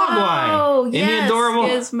 He's a mogwai. Oh, Isn't he adorable?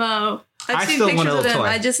 Gizmo. I've seen pictures of him.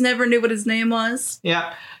 I just never knew what his name was.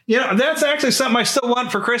 Yeah. That's actually something I still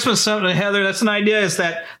want for Christmas. Something, Heather, that's an idea, is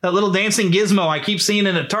that little dancing gizmo I keep seeing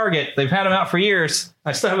in at Target. They've had them out for years.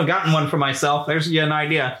 I still haven't gotten one for myself. There's an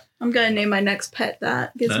idea. I'm going to name my next pet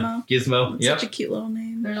that, Gizmo. Gizmo, It's such a cute little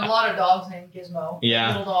name. There's a lot of dogs named Gizmo. Yeah,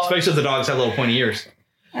 little dogs. Especially if the dogs have little pointy ears.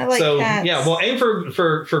 I like cats. Yeah, well, aim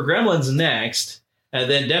for Gremlins next. And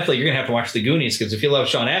then definitely you're going to have to watch The Goonies, because if you love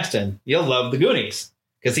Sean Astin, you'll love The Goonies,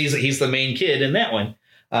 because he's the main kid in that one.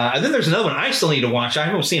 And then there's another one I still need to watch. I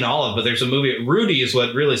haven't seen all of it, but there's a movie. Rudy is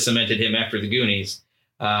what really cemented him after The Goonies.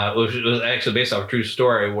 Which was actually based off a true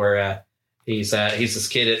story where he's this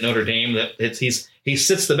kid at Notre Dame he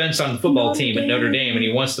sits the bench on the football team at Notre Dame, and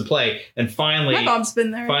he wants to play. And finally, my mom's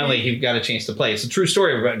been there. Finally, he got a chance to play. It's a true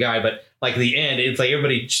story of a guy, but like the end, it's like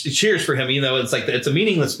everybody cheers for him, even though it's like it's a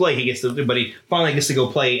meaningless play. But he finally gets to go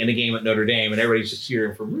play in a game at Notre Dame, and everybody's just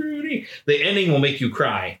cheering for Rudy. The ending will make you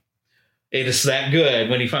cry. It is that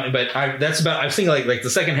good when he finally. But I've seen like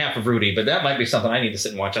the second half of Rudy, but that might be something I need to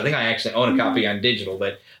sit and watch. I think I actually own a copy on digital,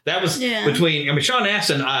 but that was between. I mean, Sean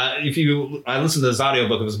Astin. I listened to his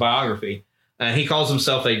audiobook of his biography. He calls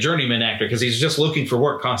himself a journeyman actor because he's just looking for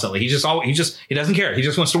work constantly. He doesn't care. He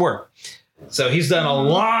just wants to work. So he's done a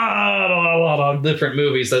lot of different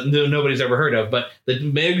movies that nobody's ever heard of. But the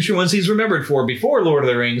major ones he's remembered for before Lord of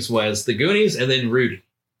the Rings was The Goonies and then Rudy.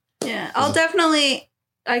 Yeah,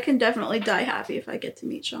 I can definitely die happy if I get to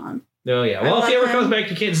meet Sean. Oh, yeah. Well, if he ever comes back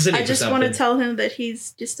to Kansas City, I just want to tell him that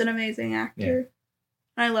he's just an amazing actor.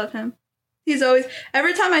 Yeah. I love him. He's always,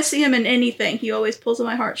 every time I see him in anything, he always pulls on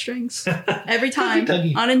my heartstrings. Every time.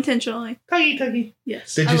 Tuggy. Unintentionally. Tuggy.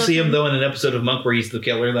 Yes. Did you see him, though, in an episode of Monk where he's the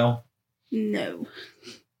killer, though? No.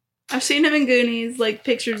 I've seen him in Goonies, like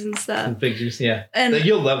pictures and stuff. Pictures, yeah. And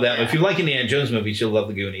you'll love that. If you like Indiana Jones movies, you'll love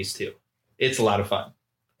the Goonies, too. It's a lot of fun.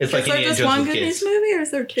 It's like Indiana Jones with kids. Is there just one Goonies movie, or is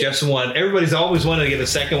there two? Just one. Everybody's always wanted to get a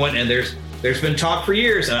second one, and there's been talk for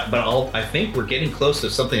years, but I think we're getting close to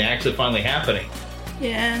something actually finally happening.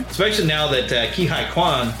 Yeah. Especially now that Ki-Hai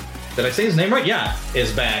Kwan, did I say his name right? Yeah,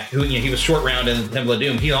 is back. Who he was Short Round in Temple of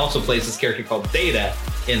Doom. He also plays this character called Data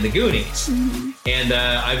in the Goonies. Mm-hmm. And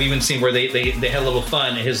I've even seen where they had a little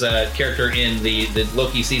fun. His character in the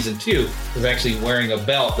Loki season 2 was actually wearing a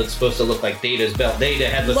belt that's supposed to look like Data's belt. Data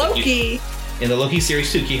had Loki. In the Loki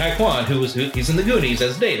series 2, Ki-Hai Kwan, he's in the Goonies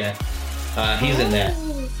as Data. He's in that.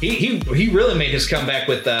 He really made his comeback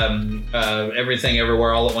with Everything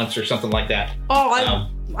Everywhere All at Once or something like that. Oh,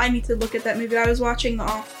 I need to look at that movie. I was watching the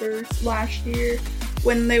Oscars last year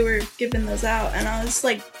when they were giving those out, and I was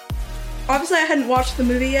like, obviously I hadn't watched the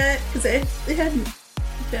movie yet because it hadn't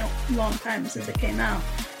been a long time since it came out.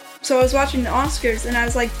 So I was watching the Oscars, and I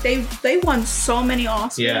was like, they won so many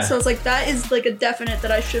Oscars. Yeah. So I was like, that is like a definite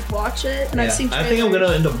that I should watch it. And I've seen trailers. I think I'm going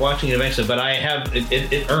to end up watching it eventually, but I have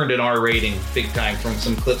it earned an R rating big time from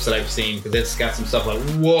some clips that I've seen, because it's got some stuff like,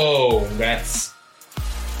 whoa,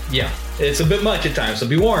 it's a bit much at times, so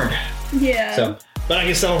be warned. Yeah. So, but I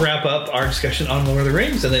guess that'll wrap up our discussion on Lord of the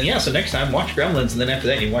Rings, and then so next time watch Gremlins, and then after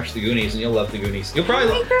that you watch the Goonies, and you'll love the Goonies. You'll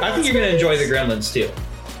probably, I think you're going to enjoy the Gremlins too.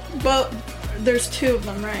 Well, there's two of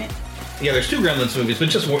them, right? Yeah, there's two Gremlins movies, but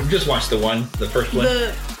just watch the first one.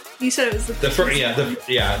 You said it was the first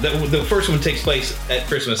one. The first one takes place at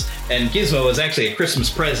Christmas, and Gizmo is actually a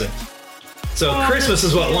Christmas present. So Christmas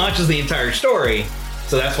is what launches the entire story.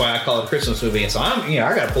 So that's why I call it a Christmas movie. And so I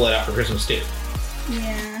got to pull it out for Christmas too.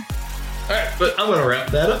 Yeah. All right, but I'm going to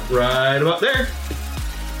wrap that up right about there.